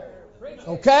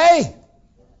 Okay?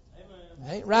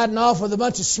 I ain't riding off with a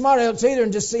bunch of smart alecks either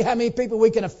and just see how many people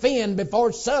we can offend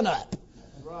before sunup.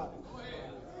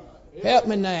 Help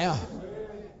me now.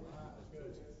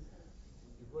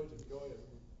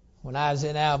 When I was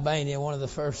in Albania, one of the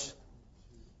first,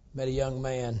 met a young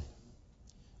man,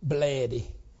 Blady.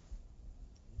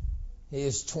 He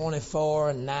is 24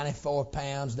 and 94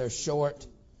 pounds. They're short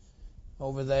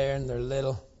over there and they're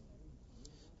little.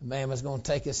 The man was going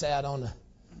to take us out on a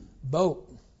boat.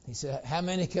 He said, how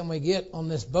many can we get on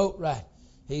this boat ride?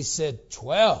 He said,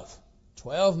 12.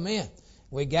 12 men.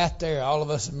 We got there, all of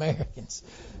us Americans.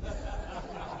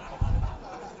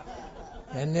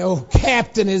 And the old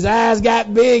captain, his eyes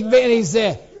got big, and he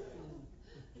said,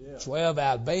 12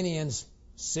 Albanians,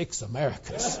 6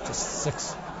 Americans.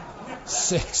 Just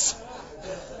 6.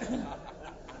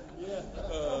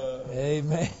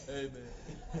 Amen.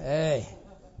 Hey.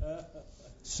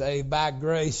 Saved by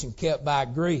grace and kept by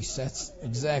grease. That's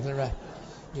exactly right.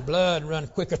 Your blood run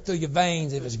quicker through your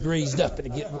veins if it's greased up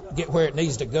and get where it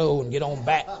needs to go and get on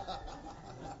back.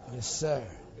 Yes, sir.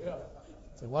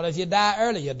 So what if you die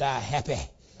early? You die happy.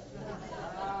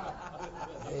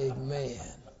 Amen.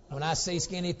 When I see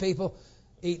skinny people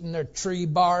eating their tree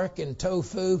bark and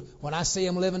tofu, when I see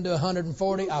them living to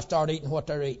 140, I'll start eating what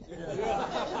they're eating.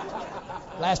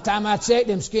 Last time I checked,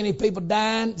 them skinny people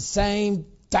dying the same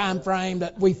time frame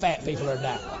that we fat people are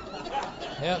dying.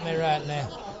 Help me right now.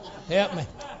 Help me.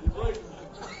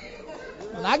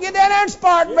 When I get down there in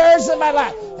Spartanburg, somebody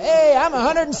like, hey, I'm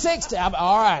 160. All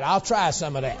right, I'll try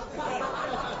some of that.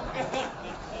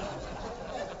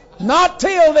 Not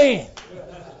till then.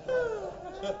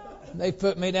 They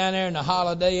put me down there in the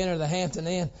Holiday Inn or the Hampton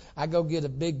Inn. I go get a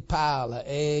big pile of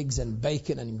eggs and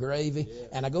bacon and gravy,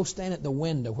 and I go stand at the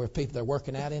window where people are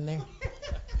working out in there.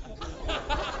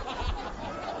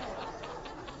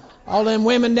 All them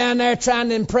women down there trying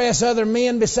to impress other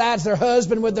men besides their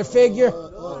husband with their figure.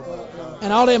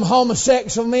 And all them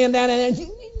homosexual men down there.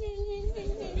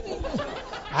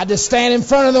 I just stand in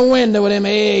front of the window with them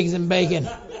eggs and bacon.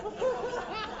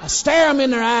 I stare them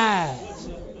in their eyes.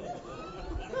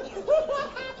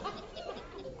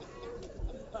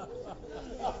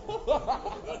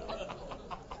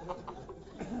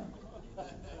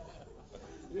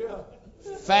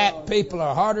 Fat people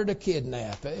are harder to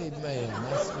kidnap. Amen.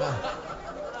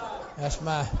 That's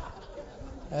my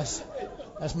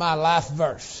life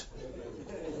verse.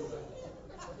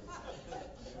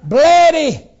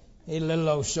 Bloody. He's a little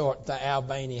old short, the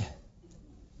Albania.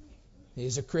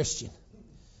 He's a Christian.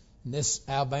 And this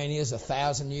Albania is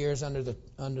 1,000 years under the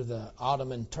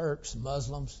Ottoman Turks,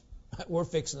 Muslims. We're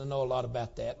fixing to know a lot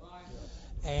about that.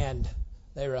 And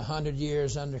they were 100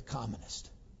 years under communist.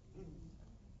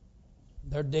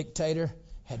 Their dictator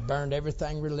had burned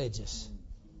everything religious.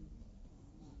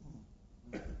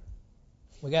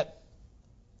 We got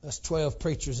us 12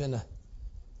 preachers in a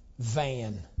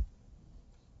van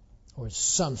or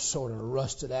some sort of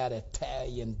rusted out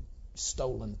Italian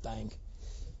stolen thing.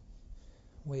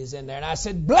 We was in there and I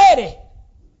said, Bloody,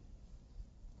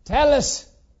 tell us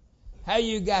how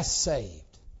you got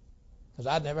saved. Because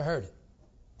I'd never heard it.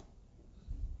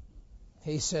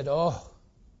 He said,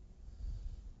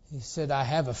 I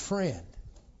have a friend.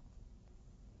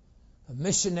 A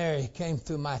missionary came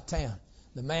through my town.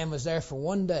 The man was there for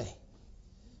one day,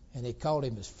 and he called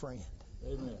him his friend.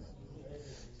 Amen.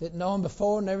 Didn't know him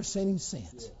before, never seen him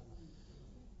since.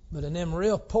 But in them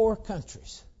real poor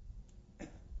countries,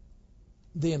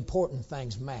 the important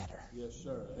things matter. Yes,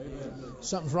 sir. Amen.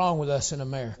 Something's wrong with us in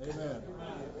America. Amen.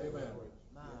 Amen.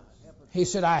 He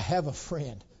said, I have a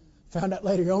friend. Found out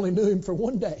later he only knew him for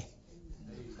one day.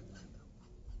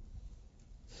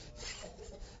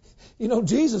 You know,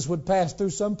 Jesus would pass through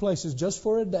some places just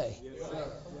for a day.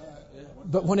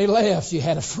 But when he left, you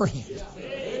had a friend.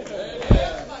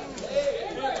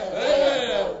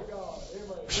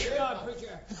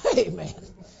 Amen.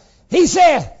 He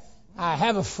said, I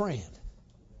have a friend.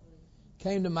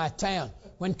 Came to my town.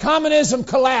 When communism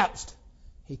collapsed,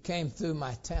 he came through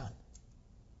my town.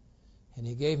 And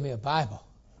he gave me a Bible.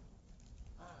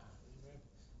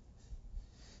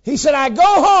 He said, I go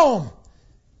home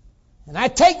and I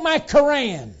take my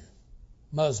Quran,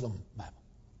 Muslim Bible.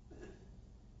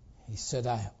 He said,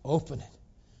 I open it.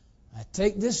 I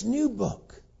take this new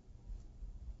book,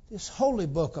 this holy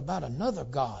book about another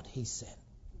God, he said.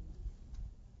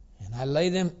 And I lay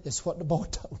them, that's what the boy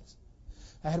told us.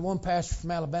 I had one pastor from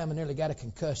Alabama nearly got a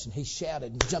concussion. He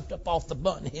shouted and jumped up off the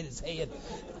butt and hit his head.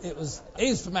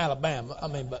 He's from Alabama.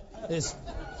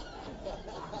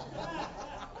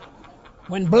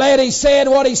 When Bloody said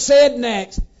what he said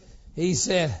next, he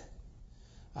said,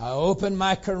 I open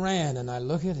my Quran and I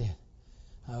look at it.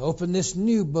 I open this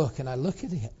new book and I look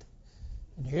at it.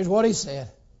 And here's what he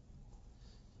said.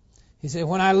 He said,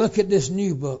 when I look at this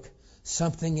new book,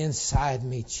 something inside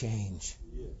me changed.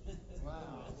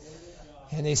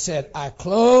 And he said, I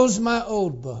close my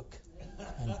old book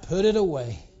and put it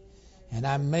away, and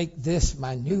I make this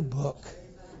my new book.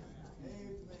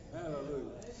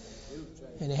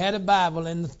 And he had a Bible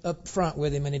up front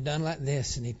with him, and he done like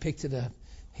this, and he picked it up.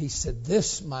 He said,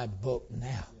 this is my book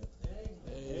now.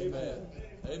 Amen.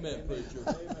 Amen,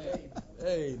 preacher.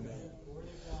 Amen.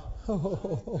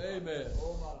 Oh. Amen.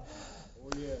 Oh,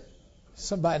 yes.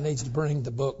 Somebody needs to bring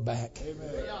the book back.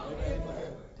 Amen.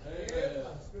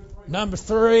 Number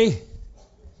 3.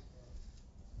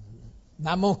 And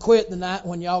I'm going to quit tonight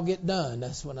when y'all get done.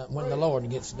 That's when the Lord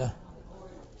gets done.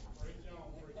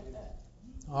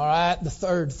 All right, the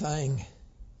third thing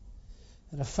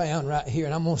that I found right here,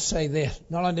 and I'm going to say this.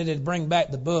 Not only did it bring back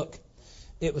the book,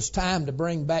 it was time to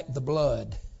bring back the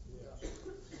blood.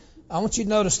 I want you to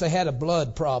notice they had a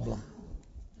blood problem.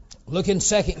 Look in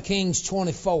 2 Kings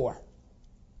 24.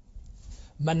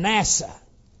 Manasseh.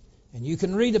 And you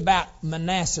can read about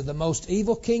Manasseh, the most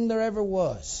evil king there ever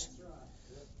was.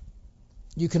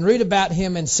 You can read about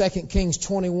him in 2 Kings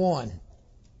 21.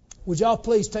 Would y'all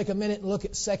please take a minute and look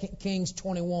at 2 Kings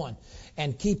 21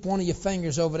 and keep one of your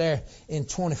fingers over there in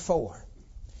 24.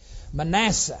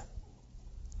 Manasseh.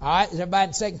 All right, is everybody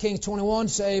in 2 Kings 21?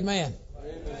 Say amen.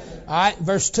 Amen. All right,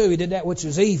 verse 2, he did that which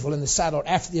was evil in the sight of the Lord,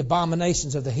 after the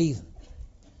abominations of the heathen.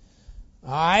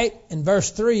 All right, in verse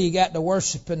 3, he got to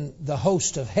worshiping the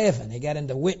host of heaven. He got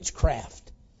into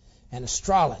witchcraft and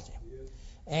astrology.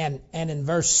 And in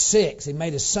verse 6, he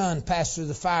made his son pass through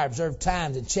the fire, observed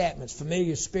times, enchantments,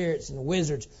 familiar spirits, and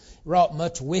wizards, wrought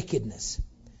much wickedness.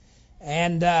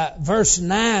 And verse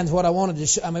 9 is what I wanted to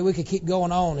show. I mean, we could keep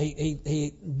going on.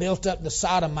 He built up the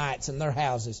Sodomites in their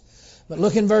houses. But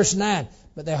look in verse 9.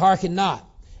 But they hearkened not.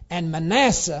 And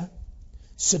Manasseh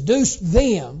seduced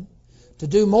them to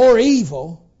do more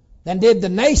evil than did the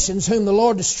nations whom the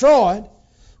Lord destroyed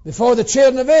before the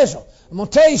children of Israel. I'm going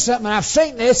to tell you something, and I've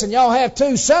seen this, and y'all have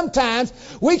too. Sometimes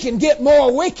we can get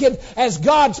more wicked as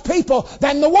God's people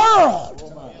than the world.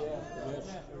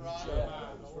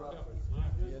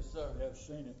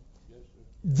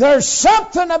 There's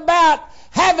something about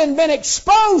having been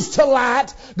exposed to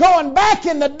light, going back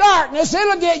in the darkness,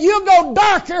 you'll go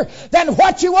darker than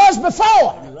what you was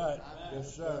before. You're right.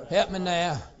 Yes, sir. Help me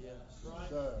now.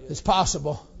 It's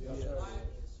possible.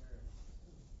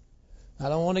 I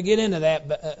don't want to get into that,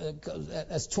 but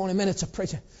that's 20 minutes of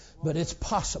preaching. But it's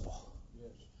possible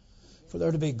for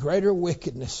there to be greater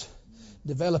wickedness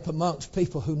develop amongst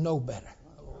people who know better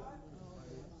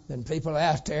than people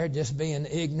out there just being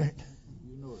ignorant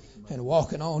and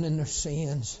walking on in their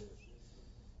sins.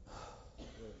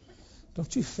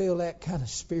 Don't you feel that kind of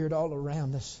spirit all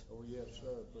around us? Oh, yes, sir,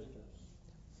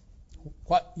 preacher.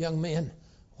 What, young men,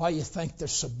 why do you think they're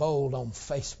so bold on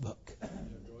Facebook?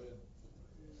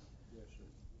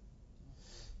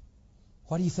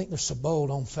 Why do you think they're so bold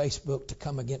on Facebook to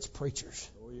come against preachers?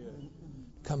 Oh, yes.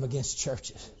 Come against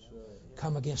churches? Yes,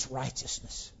 come against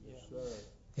righteousness? Yes,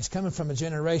 it's coming from a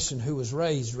generation who was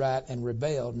raised right and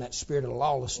rebelled, and that spirit of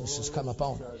lawlessness has come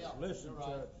upon them. Listen,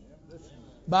 church. Listen.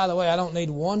 By the way, I don't need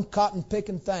one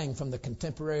cotton-picking thing from the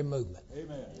contemporary movement.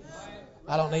 Amen.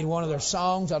 I don't need one of their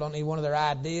songs. I don't need one of their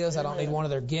ideas. I don't need one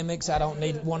of their gimmicks. I don't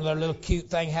need one of their little cute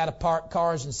thing, how to park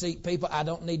cars and seat people. I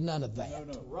don't need none of that.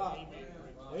 No. Right.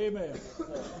 Amen.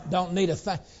 Don't need a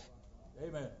thing.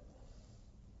 Amen.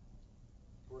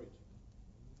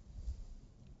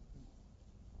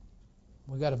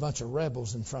 We got a bunch of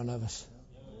rebels in front of us.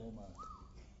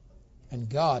 And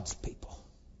God's people.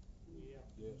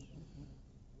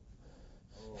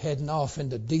 Heading off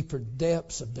into deeper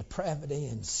depths of depravity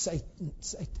and Satan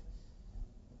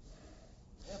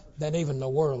than even the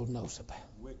world knows about.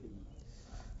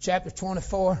 Chapter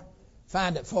 24.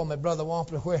 Find it for me, Brother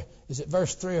Wampler. Where is it?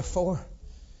 Verse 3 or 4?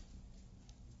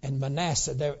 And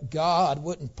Manasseh, God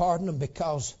wouldn't pardon them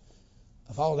because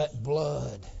of all that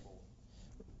blood.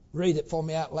 Read it for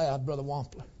me out loud, Brother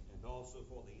Wampler. And also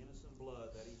for the innocent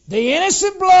blood that he shed. The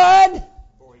innocent blood.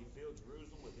 For he filled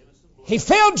Jerusalem with innocent blood. He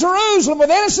filled Jerusalem with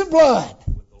innocent blood.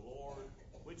 With the Lord,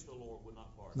 which the Lord would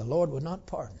not pardon. The Lord would not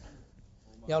pardon.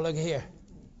 Y'all look here.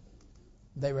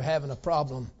 They were having a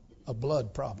problem, a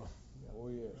blood problem. Oh,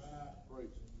 yes.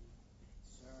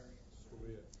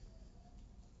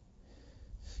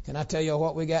 Can I tell you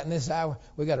what we got in this hour?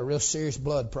 We got a real serious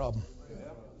blood problem.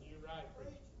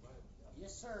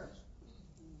 Yes, sir.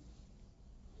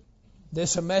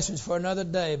 This is a message for another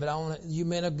day, but I want you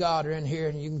men of God are in here,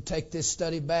 and you can take this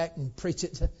study back and preach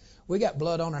it. We got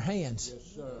blood on our hands.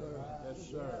 Yes, sir.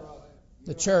 Yes, sir.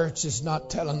 The church is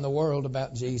not telling the world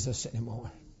about Jesus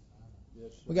anymore.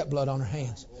 We got blood on our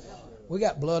hands. We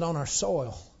got blood on our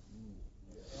soil.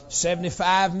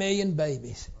 75 million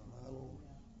babies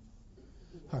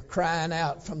are crying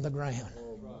out from the ground.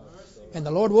 And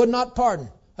the Lord would not pardon.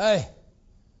 Hey,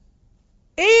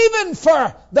 even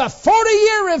for the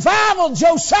 40-year revival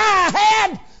Josiah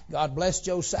had, God blessed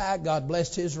Josiah, God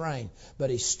blessed his reign. But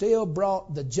he still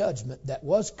brought the judgment that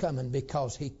was coming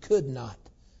because he could not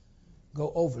go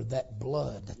over that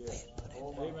blood that they had put in.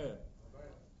 Amen.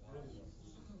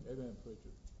 Amen,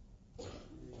 preacher.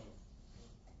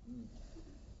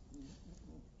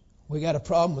 We got a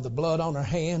problem with the blood on our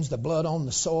hands, the blood on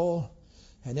the soil,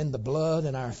 and then the blood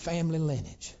in our family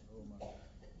lineage.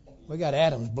 We got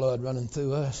Adam's blood running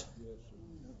through us.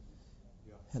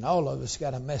 And all of us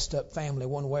got a messed up family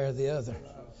one way or the other.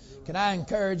 Can I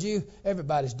encourage you?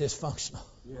 Everybody's dysfunctional.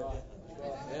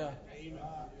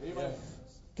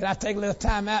 Can I take a little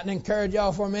time out and encourage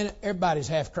y'all for a minute? Everybody's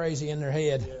half crazy in their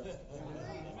head.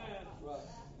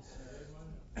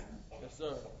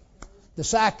 The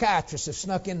psychiatrists have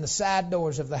snuck in the side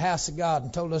doors of the house of God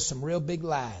and told us some real big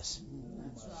lies.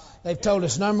 They've told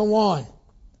us, number one,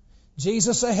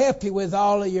 Jesus will help you with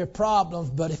all of your problems,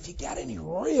 but if you got any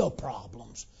real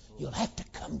problems, you'll have to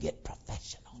come get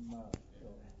professional.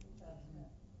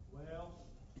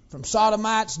 From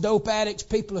sodomites, dope addicts,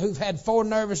 people who've had 4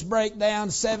 nervous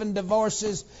breakdowns, 7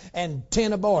 divorces, and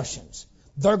 10 abortions.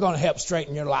 They're going to help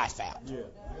straighten your life out. Yeah.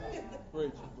 Preach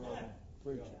it, brother.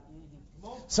 Preach it.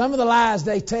 Some of the lies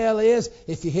they tell is,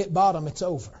 if you hit bottom, it's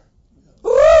over.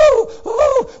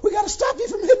 Ooh, we got to stop you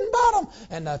from hitting bottom.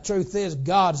 And the truth is,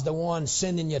 God's the one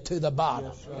sending you to the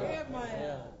bottom.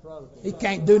 He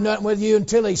can't do nothing with you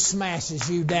until He smashes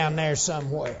you down there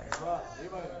somewhere.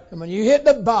 And when you hit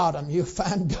the bottom, you'll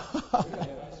find God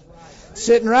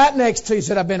sitting right next to you. He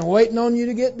said, I've been waiting on you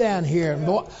to get down here. And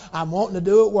boy, I'm wanting to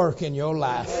do it work in your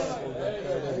life.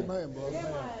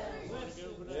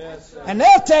 And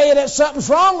they'll tell you that something's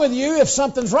wrong with you if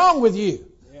something's wrong with you.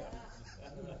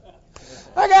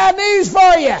 I got news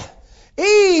for you.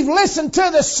 Eve listened to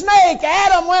the snake.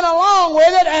 Adam went along with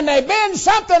it, and there's been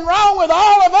something wrong with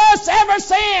all of us ever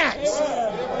since.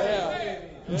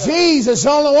 Jesus, the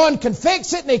only one can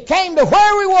fix it, and He came to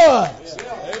where we was.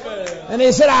 And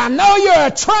He said, I know you're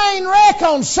a train wreck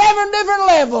on 7 different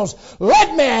levels.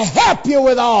 Let me help you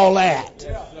with all that.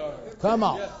 Come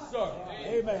on.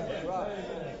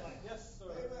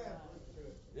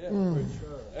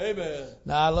 Amen.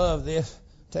 Now, I love this.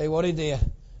 Tell you what He did.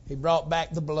 He brought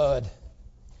back the blood.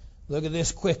 Look at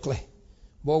this quickly.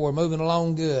 Boy, we're moving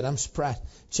along good. I'm surprised.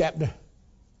 Chapter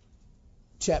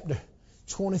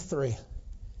 23,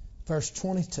 verse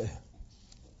 22.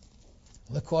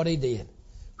 Look what He did.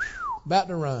 About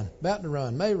to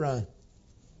run. May run.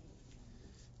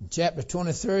 Chapter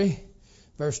 23,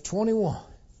 verse 21.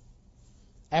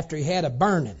 After He had a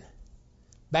burning.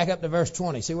 Back up to verse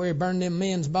 20. See where He burned them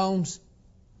men's bones?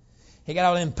 He got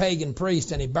all them pagan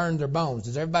priests and He burned their bones.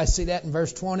 Does everybody see that in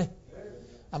verse 20?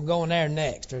 I'm going there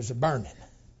next. There's a burning.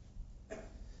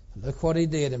 Look what He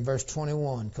did in verse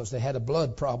 21, because they had a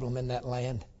blood problem in that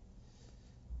land.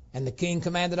 And the king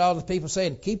commanded all the people,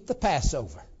 saying, keep the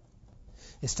Passover.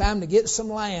 It's time to get some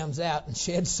lambs out and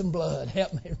shed some blood.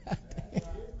 Help me right there.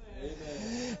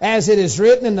 As it is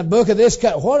written in the book of this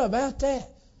cut. What about that?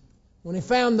 When he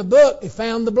found the book, he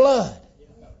found the blood.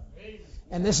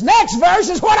 And this next verse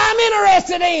is what I'm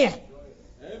interested in.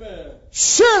 Amen.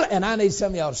 Surely, and I need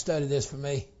some of y'all to study this for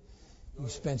me. You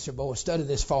Spencer boy, study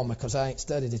this for me, because I ain't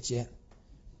studied it yet.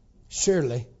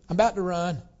 Surely, I'm about to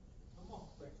run.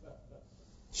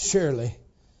 Surely,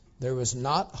 there was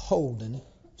not holden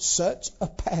such a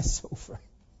Passover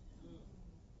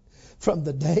from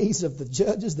the days of the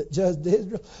judges that judged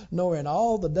Israel, nor in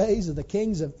all the days of the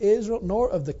kings of Israel, nor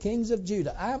of the kings of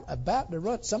Judah. I'm about to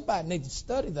run. Somebody needs to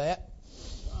study that.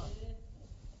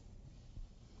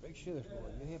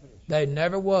 There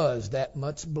never was that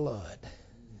much blood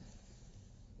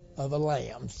of a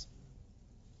lambs.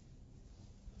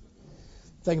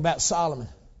 Think about Solomon.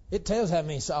 It tells how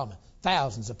many Solomon.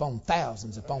 Thousands upon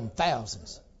thousands upon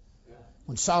thousands.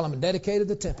 When Solomon dedicated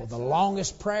the temple, the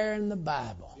longest prayer in the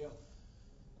Bible.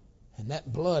 And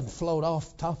that blood flowed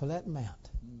off the top of that mount.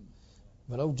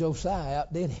 But old Josiah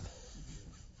outdid him.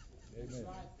 Amen.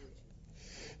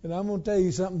 And I'm going to tell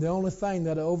you something. The only thing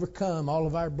that will overcome all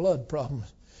of our blood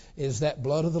problems is that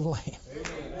blood of the Lamb.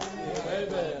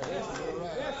 Amen.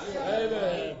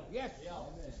 Amen.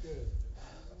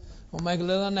 We'll make a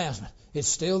little announcement. It's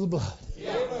still the blood.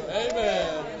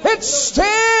 Amen. It's still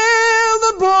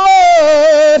the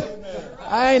blood. Amen.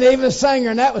 I ain't even a singer,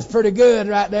 and that was pretty good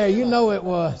right there. You know it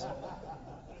was.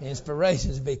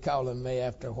 Inspirations be calling me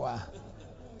after a while.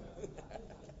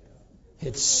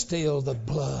 It's still the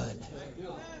blood.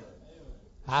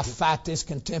 I fight this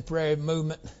contemporary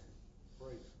movement.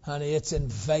 Honey, it's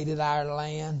invaded our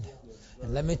land.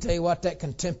 And let me tell you what that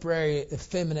contemporary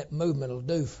effeminate movement will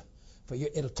do for you.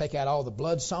 It'll take out all the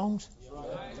blood songs.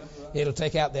 It'll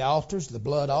take out the altars, the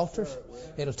blood altars.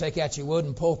 It'll take out your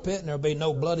wooden pulpit, and there'll be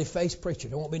no bloody-faced preacher.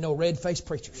 There won't be no red-faced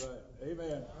preachers.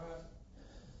 Amen.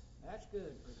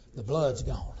 The blood's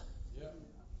gone.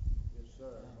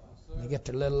 They get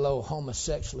their little old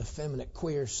homosexual, effeminate,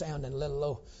 queer sounding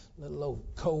little old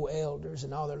co-elders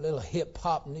and all their little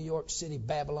hip-hop New York City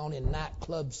Babylonian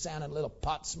nightclub sounding little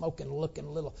pot-smoking looking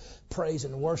little praise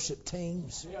and worship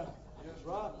teams. Yeah, that's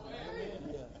right.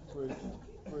 Amen.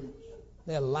 Preach.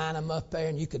 They'll line them up there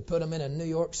and you could put them in a New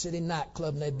York City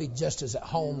nightclub and they'd be just as at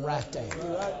home right there.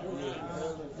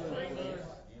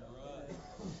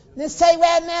 They say,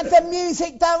 well, now the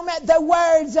music don't matter, the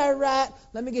words are right.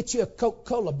 Let me get you a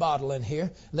Coca-Cola bottle in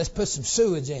here. Let's put some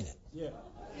sewage in it. Yeah.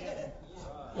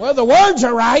 Well, the words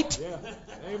are right. Yeah.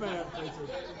 Amen.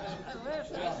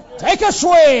 Take a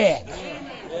swig.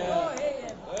 Yeah.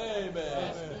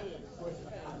 Amen.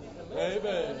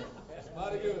 Amen.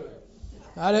 Mighty good.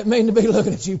 I didn't mean to be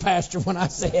looking at you, Pastor, when I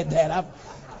said that.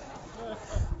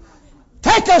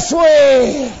 Take a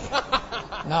swig.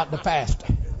 Not the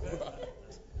pastor.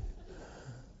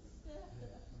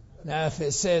 Now, if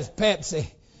it says Pepsi,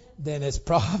 then that's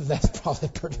probably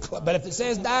pretty close. But if it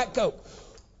says Diet Coke,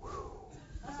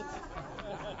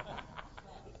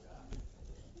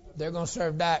 they're going to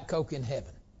serve Diet Coke in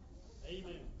heaven.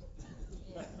 Amen.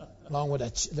 Along with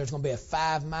there's going to be a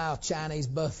 5-mile Chinese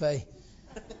buffet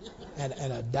and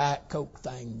a Diet Coke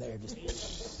thing there.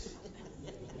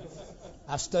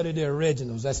 I've studied the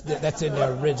originals. That's in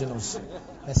the originals.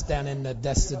 That's down in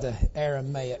the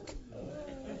Aramaic.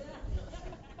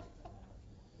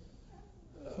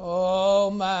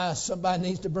 Oh my, somebody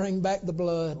needs to bring back the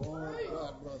blood.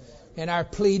 In our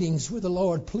pleadings with the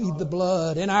Lord, plead the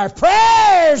blood. In our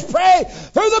prayers, pray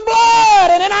through the blood.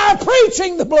 And in our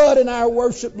preaching, the blood. In our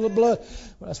worship, the blood.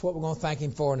 Well, that's what we're going to thank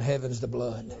Him for in heaven, is the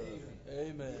blood.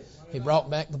 Amen. He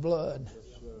brought back the blood.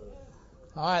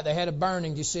 All right, they had a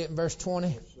burning. Do you see it in verse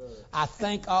 20? I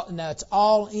think, now it's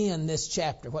all in this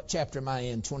chapter. What chapter am I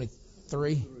in?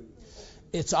 23?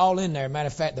 It's all in there. Matter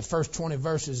of fact, the first 20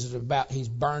 verses is about he's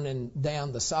burning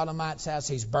down the Sodomites' house.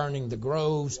 He's burning the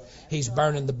groves. He's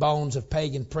burning the bones of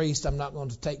pagan priests. I'm not going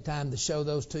to take time to show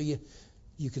those to you.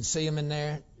 You can see them in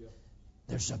there.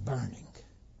 There's a burning.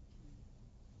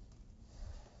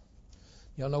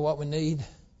 Y'all know what we need?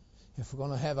 If we're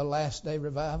going to have a last day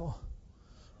revival,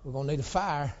 we're going to need a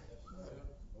fire.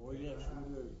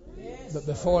 But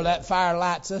before that fire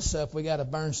lights us up, we got to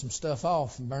burn some stuff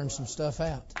off and burn some stuff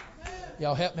out.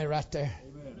 Y'all help me right there.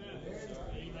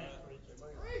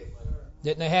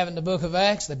 Didn't they have it in the book of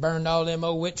Acts? They burned all them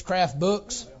old witchcraft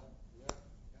books.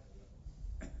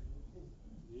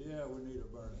 Yeah, we need a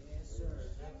burning.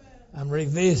 I'm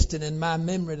revisiting in my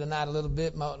memory tonight a little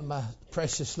bit my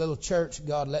precious little church.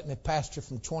 God let me pastor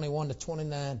from 21 to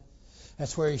 29.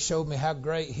 That's where He showed me how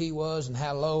great He was and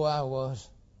how low I was.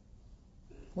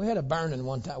 We had a burning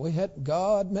one time.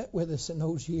 God met with us in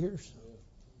those years.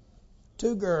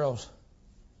 2 girls,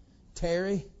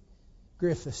 Terry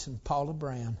Griffiths and Paula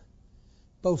Brown.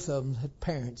 Both of them had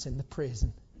parents in the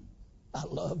prison. I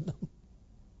loved them.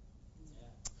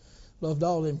 Loved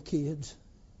all them kids.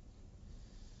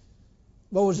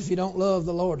 Boys, if you don't love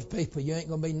the Lord's people, you ain't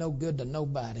going to be no good to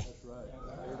nobody. That's right.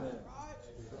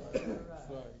 Amen.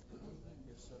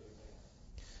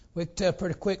 We can tell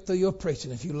pretty quick through your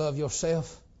preaching if you love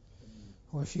yourself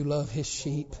or if you love His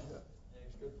sheep.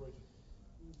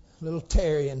 Little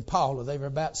Terry and Paula, they were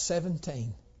about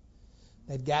 17.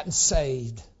 They'd gotten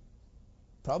saved,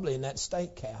 probably in that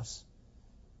steakhouse.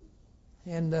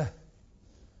 And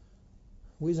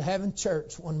we was having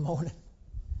church one morning.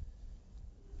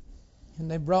 And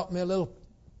they brought me a little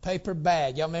paper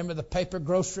bag. Y'all remember the paper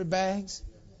grocery bags?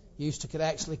 You could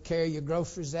actually carry your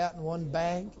groceries out in one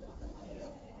bag.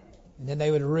 And then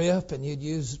they would rip and you'd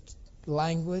use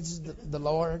language that the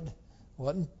Lord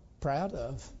wasn't proud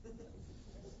of.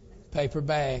 Paper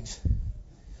bags.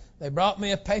 They brought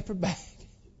me a paper bag.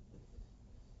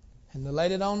 And they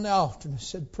laid it on the altar and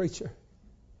said, "Preacher,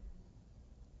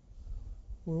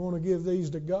 we want to give these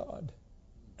to God."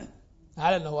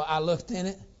 I didn't know. I looked in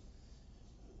it.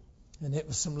 And it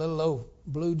was some little old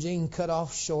blue jean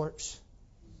cut-off shorts.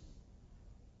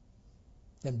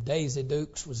 Them Daisy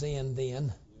Dukes was in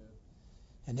then.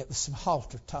 And it was some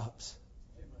halter tops.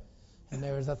 And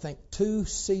there was, I think, 2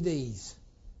 CDs.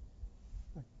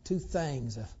 2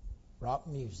 things of rock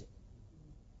music.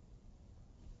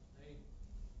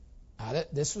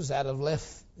 This was out of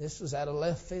left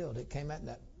field. It came out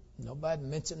that nobody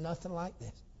mentioned nothing like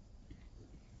this.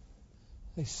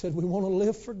 They said, "We want to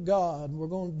live for God. We're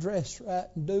going to dress right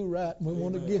and do right. And we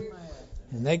want to give."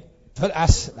 And I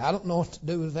said, "I don't know what to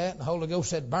do with that." And the Holy Ghost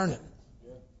said, "Burn it."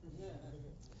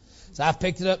 So I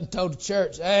picked it up and told the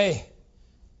church, "Hey,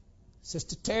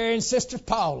 Sister Terry and Sister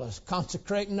Paula's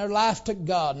consecrating their life to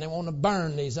God, and they want to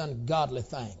burn these ungodly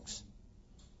things."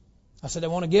 I said, "They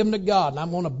want to give them to God, and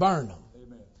I'm going to burn them."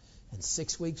 Amen. And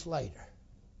 6 weeks later,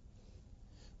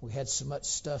 we had so much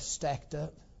stuff stacked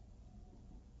up.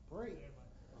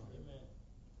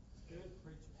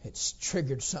 It's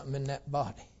triggered something in that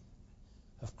body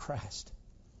of Christ.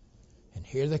 And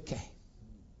here they came.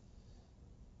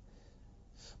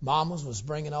 Mamas was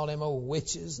bringing all them old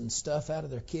witches and stuff out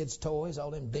of their kids' toys, all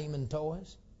them demon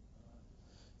toys.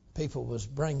 People was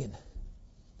bringing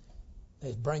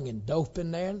dope in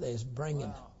there. They was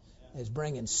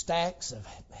bringing stacks of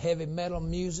heavy metal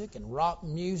music and rock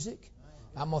music.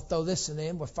 I'm gonna throw this in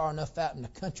there. We're far enough out in the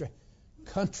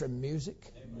country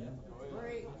music. Amen.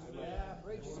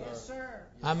 Yes, sir.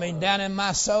 I mean, down in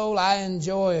my soul, I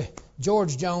enjoy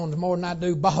George Jones more than I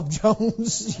do Bob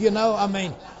Jones. You know, I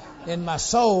mean, in my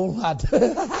soul, I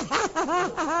do.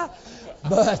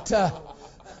 But,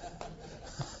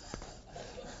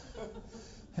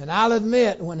 and I'll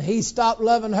admit, when he stopped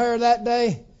loving her that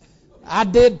day, I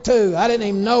did too. I didn't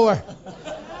even know her.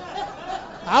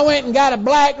 I went and got a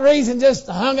black wreath and just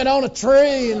hung it on a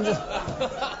tree and just...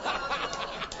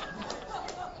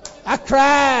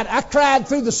 I cried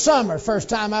through the summer first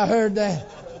time I heard that.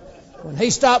 When he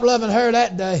stopped loving her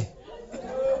that day,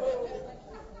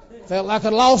 felt like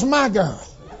I'd lost my girl.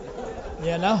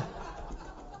 You know?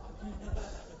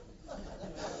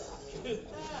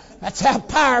 That's how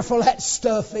powerful that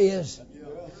stuff is.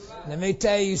 Let me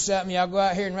tell you something. Y'all go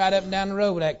out here and ride up and down the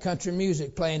road with that country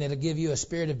music playing. It'll give you a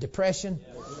spirit of depression.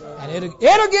 And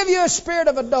it'll give you a spirit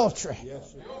of adultery.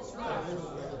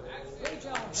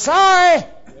 Sorry.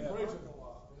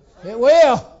 It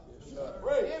will.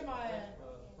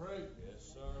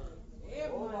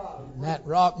 And that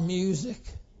rock music,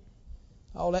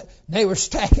 all that. They were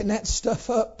stacking that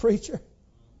stuff up, preacher.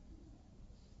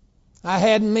 I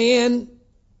had men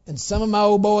and some of my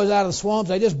old boys out of the swamps.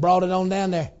 They just brought it on down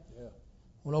there.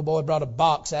 One old boy brought a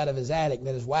box out of his attic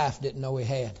that his wife didn't know he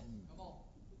had.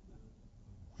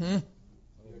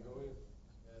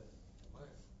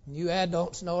 You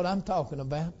adults know what I'm talking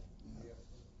about.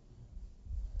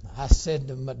 I said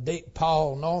to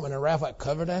Paul, Norman, and Ralph, I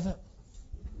covered that up.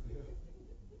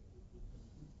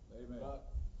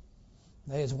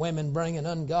 There's women bringing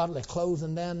ungodly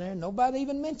clothing down there. Nobody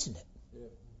even mentioned it.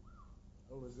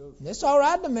 It's all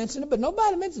right to mention it, but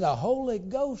nobody mentioned it. The Holy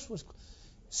Ghost was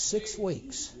 6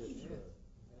 weeks.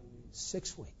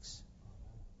 6 weeks.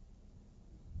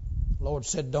 The Lord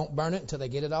said, don't burn it until they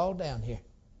get it all down here.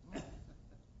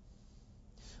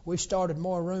 We started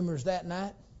more rumors that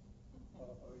night.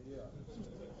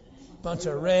 Bunch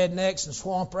of rednecks and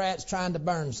swamp rats trying to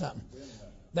burn something.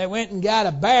 They went and got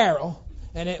a barrel,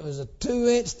 and it was a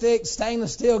 2-inch thick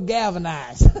stainless steel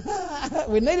galvanized.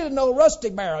 We needed an old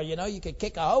rusty barrel, you know. You could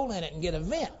kick a hole in it and get a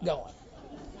vent going. All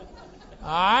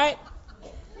right.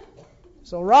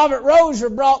 So Robert Rozier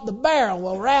brought the barrel.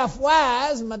 Well, Ralph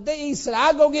Wise, he said,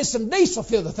 I'll go get some diesel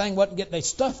fuel. The thing wasn't getting, they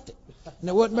stuffed it. And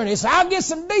it wouldn't burn. He said, I'll get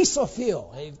some diesel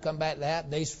fuel. He'd come back to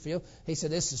that, diesel fuel. He said,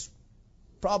 this is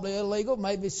probably illegal,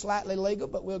 maybe slightly legal,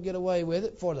 but we'll get away with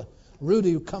it. For the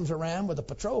Rudy who comes around with a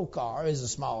patrol car is a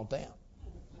small town.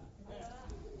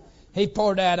 He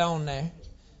poured that on there.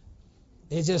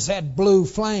 It just had blue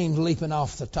flames leaping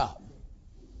off the top.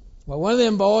 Well, one of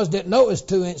them boys didn't know it was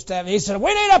 2-inch stab. He said,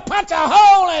 we need to punch a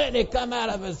hole in it. He'd come out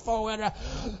of his four-wheeler.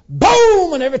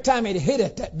 Boom! And every time he'd hit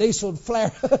it, that diesel would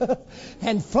flare.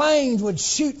 And flames would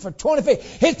shoot for 20 feet.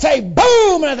 He'd say,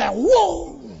 boom! And I'd say,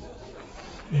 whoa!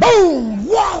 Boom!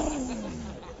 Whoa!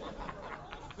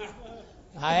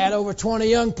 I had over 20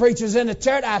 young preachers in the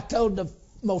church. I told the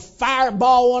most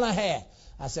fireball one I had.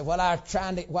 I said, while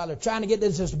they're trying to get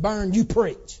this to burn, you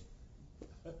preach.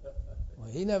 Well,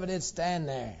 he never did stand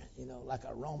there, you know, like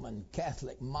a Roman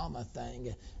Catholic mama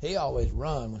thing. He always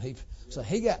run so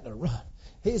he got to run.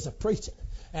 He's a preaching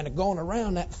and going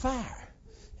around that fire.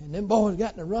 And them boys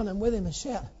got to running with him and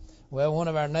shouting. Well, one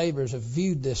of our neighbors have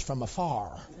viewed this from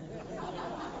afar.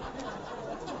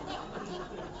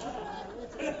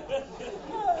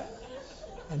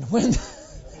 And when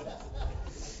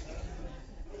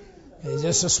it's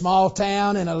just a small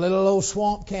town in a little old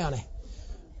swamp county.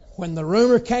 When the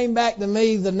rumor came back to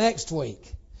me the next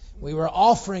week, we were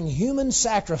offering human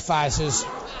sacrifices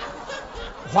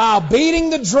while beating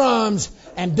the drums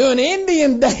and doing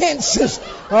Indian dances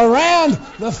around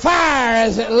the fire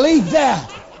as it leaped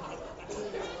out.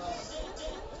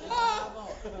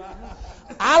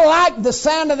 I liked the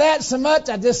sound of that so much,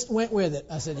 I just went with it.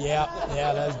 I said, yeah,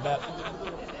 that's better.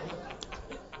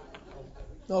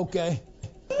 Okay.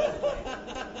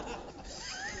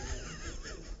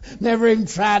 Never even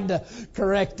tried to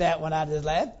correct that one. I just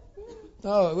laughed.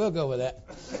 Oh, we'll go with that.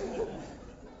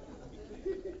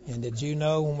 And did you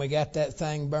know when we got that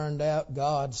thing burned out,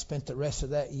 God spent the rest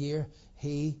of that year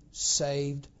He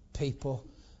saved people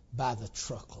by the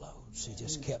truckloads. He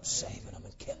just kept saving them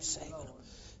and kept saving them.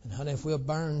 And honey, if we'll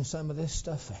burn some of this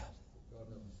stuff out,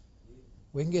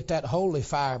 we can get that holy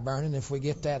fire burning if we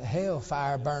get that hell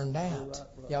fire burned out.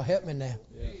 Y'all help me now.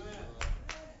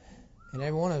 And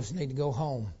every one of us need to go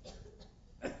home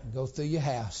and go through your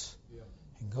house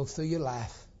and go through your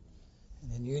life.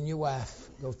 And then you and your wife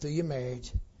go through your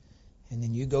marriage. And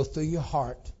then you go through your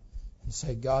heart and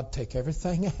say, God, take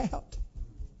everything out.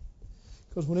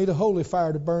 Because we need a holy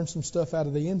fire to burn some stuff out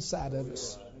of the inside of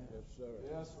us.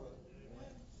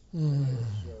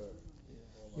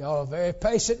 Y'all are very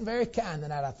patient and very kind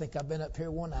tonight. I think I've been up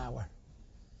here 1 hour.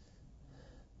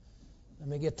 Let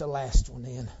me get the last one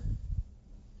in.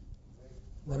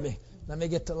 Let me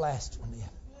get the last one in.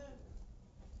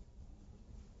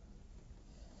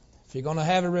 If you're going to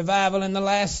have a revival in the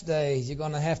last days, you're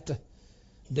going to have to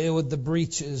deal with the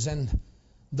breaches and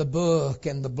the book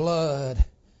and the blood.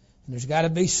 And there's got to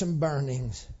be some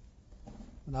burnings.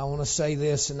 And I want to say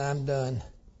this and I'm done.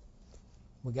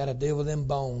 We got to deal with them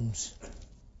bones.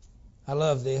 I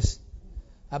love this.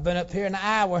 I've been up here an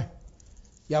hour.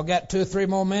 Y'all got 2 or 3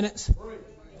 more minutes?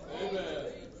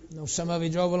 I know some of you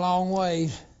drove a long way.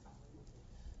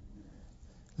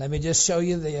 Let me just show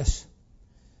you this.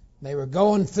 They were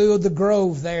going through the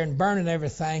grove there and burning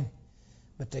everything.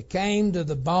 But they came to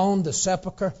the bone, the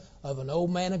sepulcher of an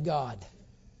old man of God.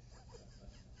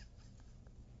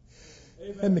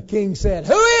 Amen. And the king said,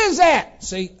 who is that?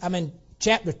 See, I'm in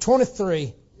chapter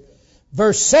 23,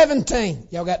 verse 17.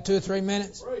 Y'all got 2 or 3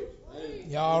 minutes?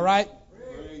 Y'all all right?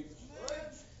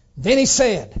 Then he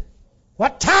said,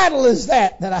 what title is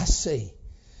that I see?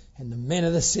 And the men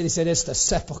of the city said, it's the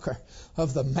sepulcher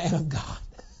of the man of God.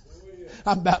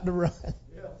 I'm about to run.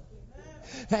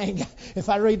 If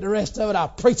I read the rest of it, I'll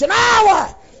preach an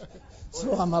hour.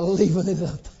 So I'm leaving it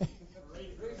up there.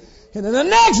 And in the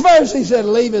next verse, he said,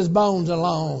 leave his bones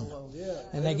alone.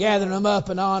 And they gathered them up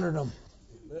and honored them.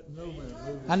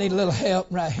 I need a little help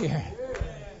right here.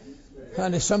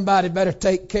 Honey, somebody better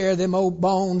take care of them old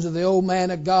bones of the old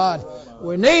man of God.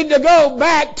 We need to go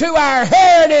back to our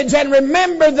heritage and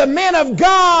remember the men of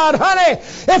God, honey.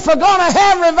 If we're going to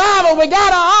have revival, we got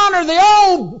to honor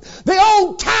the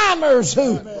old timers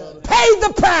who paid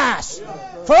the price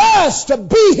for us to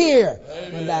be here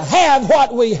and to have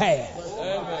what we have.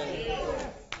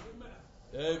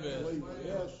 Amen.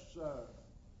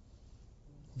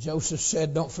 Joseph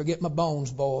said, don't forget my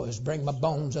bones, boys. Bring my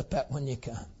bones up out when you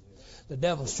come. The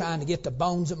devil's trying to get the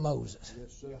bones of Moses.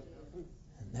 Yes, sir.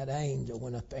 And that angel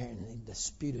went up there and he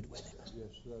disputed with him. Yes,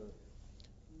 sir.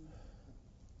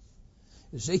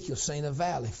 Ezekiel seen a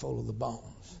valley full of the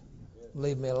bones.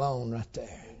 Leave me alone right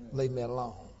there. Leave me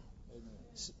alone.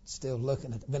 Still been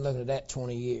looking at that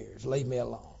 20 years. Leave me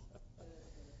alone.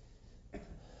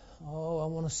 Oh, I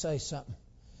want to say something.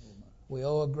 We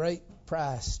owe a great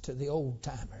price to the old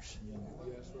timers.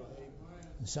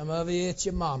 And some of you, it's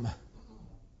your mama.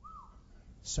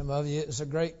 Some of you, it's a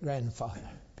great-grandfather.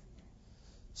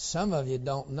 Some of you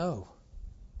don't know.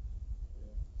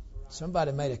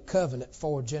 Somebody made a covenant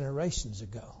 4 generations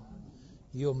ago.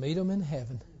 You'll meet them in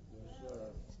heaven.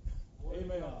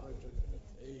 Amen.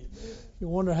 You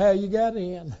wonder how you got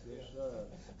in.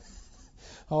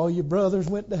 All your brothers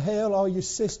went to hell, all your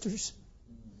sisters.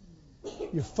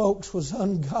 Your folks was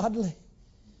ungodly.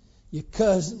 Your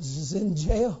cousins is in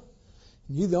jail.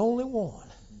 And you're the only one.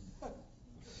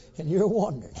 And you're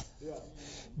wondering.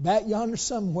 Back yonder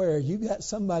somewhere, you got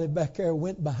somebody back there who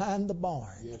went behind the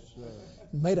barn. Yes, sir.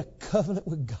 And made a covenant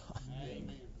with God.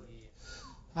 Amen.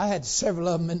 I had several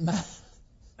of them in mind.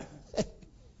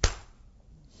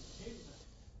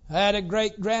 I had a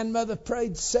great-grandmother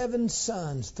prayed 7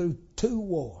 sons through 2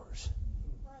 wars.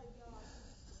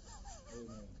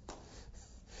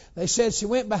 They said she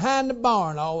went behind the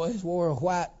barn, always wore a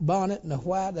white bonnet and a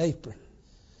white apron.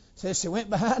 Said she went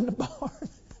behind the barn,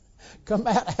 come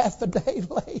out half a day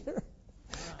later,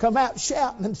 come out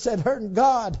shouting and said her and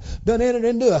God done entered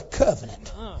into a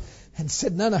covenant and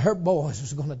said none of her boys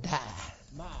was going to die.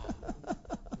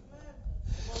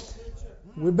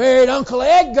 We buried Uncle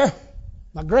Edgar,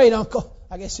 my great uncle.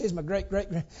 I guess he's my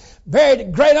great-great-grand.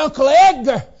 Buried great Uncle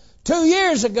Edgar 2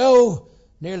 years ago,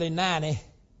 nearly 90.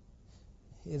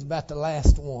 He was about the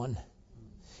last one.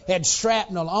 Had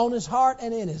shrapnel on his heart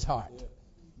and in his heart.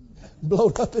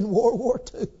 Blowed up in World War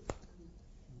II.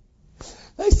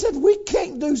 They said, we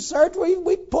can't do surgery.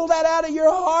 We pull that out of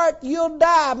your heart, you'll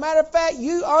die. Matter of fact,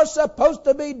 you are supposed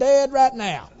to be dead right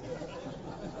now.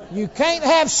 You can't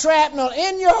have shrapnel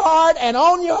in your heart and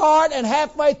on your heart and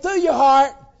halfway through your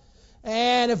heart.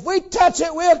 And if we touch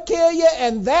it, we'll kill you.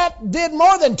 And that did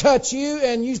more than touch you,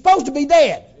 and you're supposed to be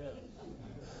dead.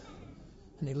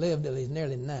 And he lived till he's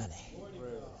nearly 90.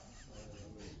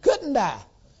 Couldn't die.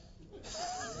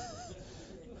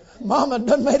 Mama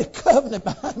done made a covenant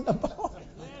behind the barn.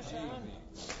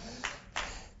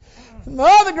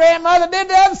 My other grandmother did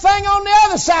the other thing on the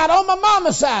other side, on my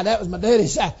mama's side. That was my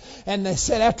daddy's side. And they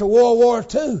said after World War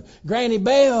II, Granny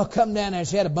Bell come down there and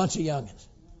she had a bunch of youngins.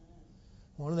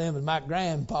 One of them was my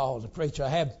grandpa, was a preacher. I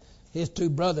have his two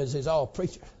brothers is all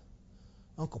preachers.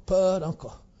 Uncle Pud,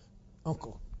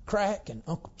 Uncle Crack, and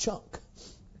Uncle Chunk.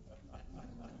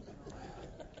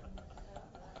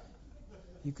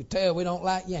 You could tell we don't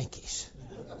like Yankees.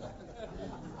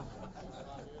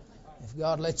 If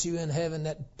God lets you in heaven,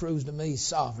 that proves to me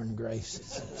sovereign grace.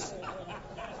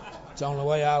 It's the only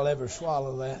way I'll ever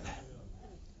swallow that.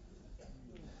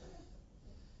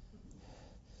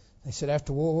 They said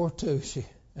after World War II,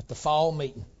 at the fall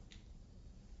meeting,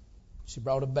 she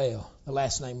brought a bell. The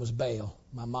last name was Bell,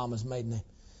 my mama's maiden name.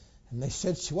 And they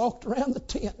said she walked around the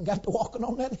tent and got to walking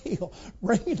on that hill,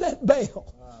 ringing that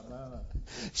bell.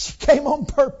 She came on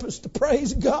purpose to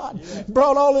praise God.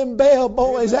 Brought all them bell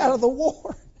boys out of the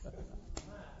war.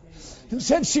 And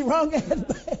said she rung that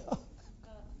bell.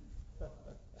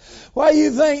 Why do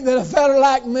you think that a fella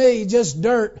like me, just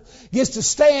dirt, gets to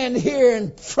stand here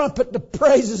and trumpet the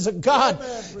praises of God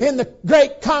in the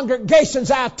great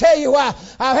congregations? I tell you why.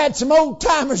 I've had some old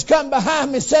timers come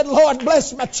behind me and said, Lord,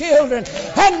 bless my children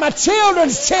and my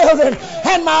children's children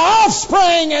and my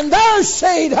offspring and their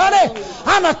seed, honey.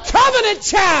 I'm a covenant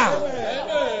child. Amen.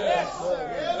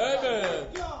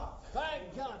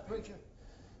 Thank God, preacher.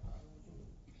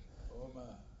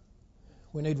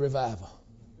 We need revival.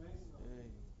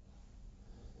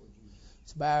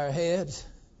 Let's bow our heads.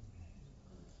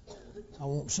 I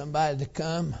want somebody to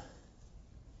come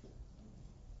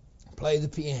and play the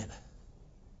piano.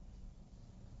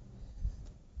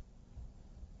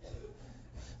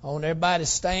 I want everybody to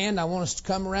stand. I want us to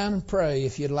come around and pray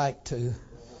if you'd like to. And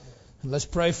let's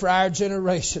pray for our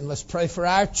generation. Let's pray for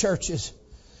our churches.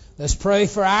 Let's pray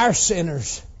for our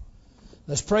sinners.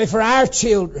 Let's pray for our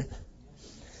children.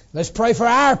 Let's pray for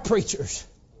our preachers.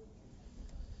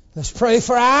 Let's pray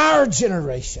for our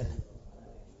generation.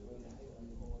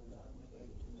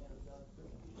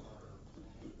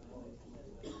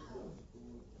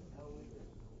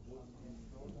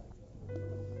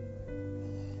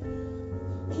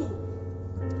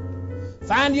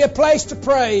 Find you a place to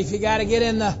pray. If you got to get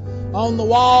on the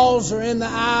walls or in the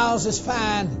aisles, it's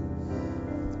fine.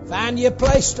 Find you a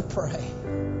place to pray.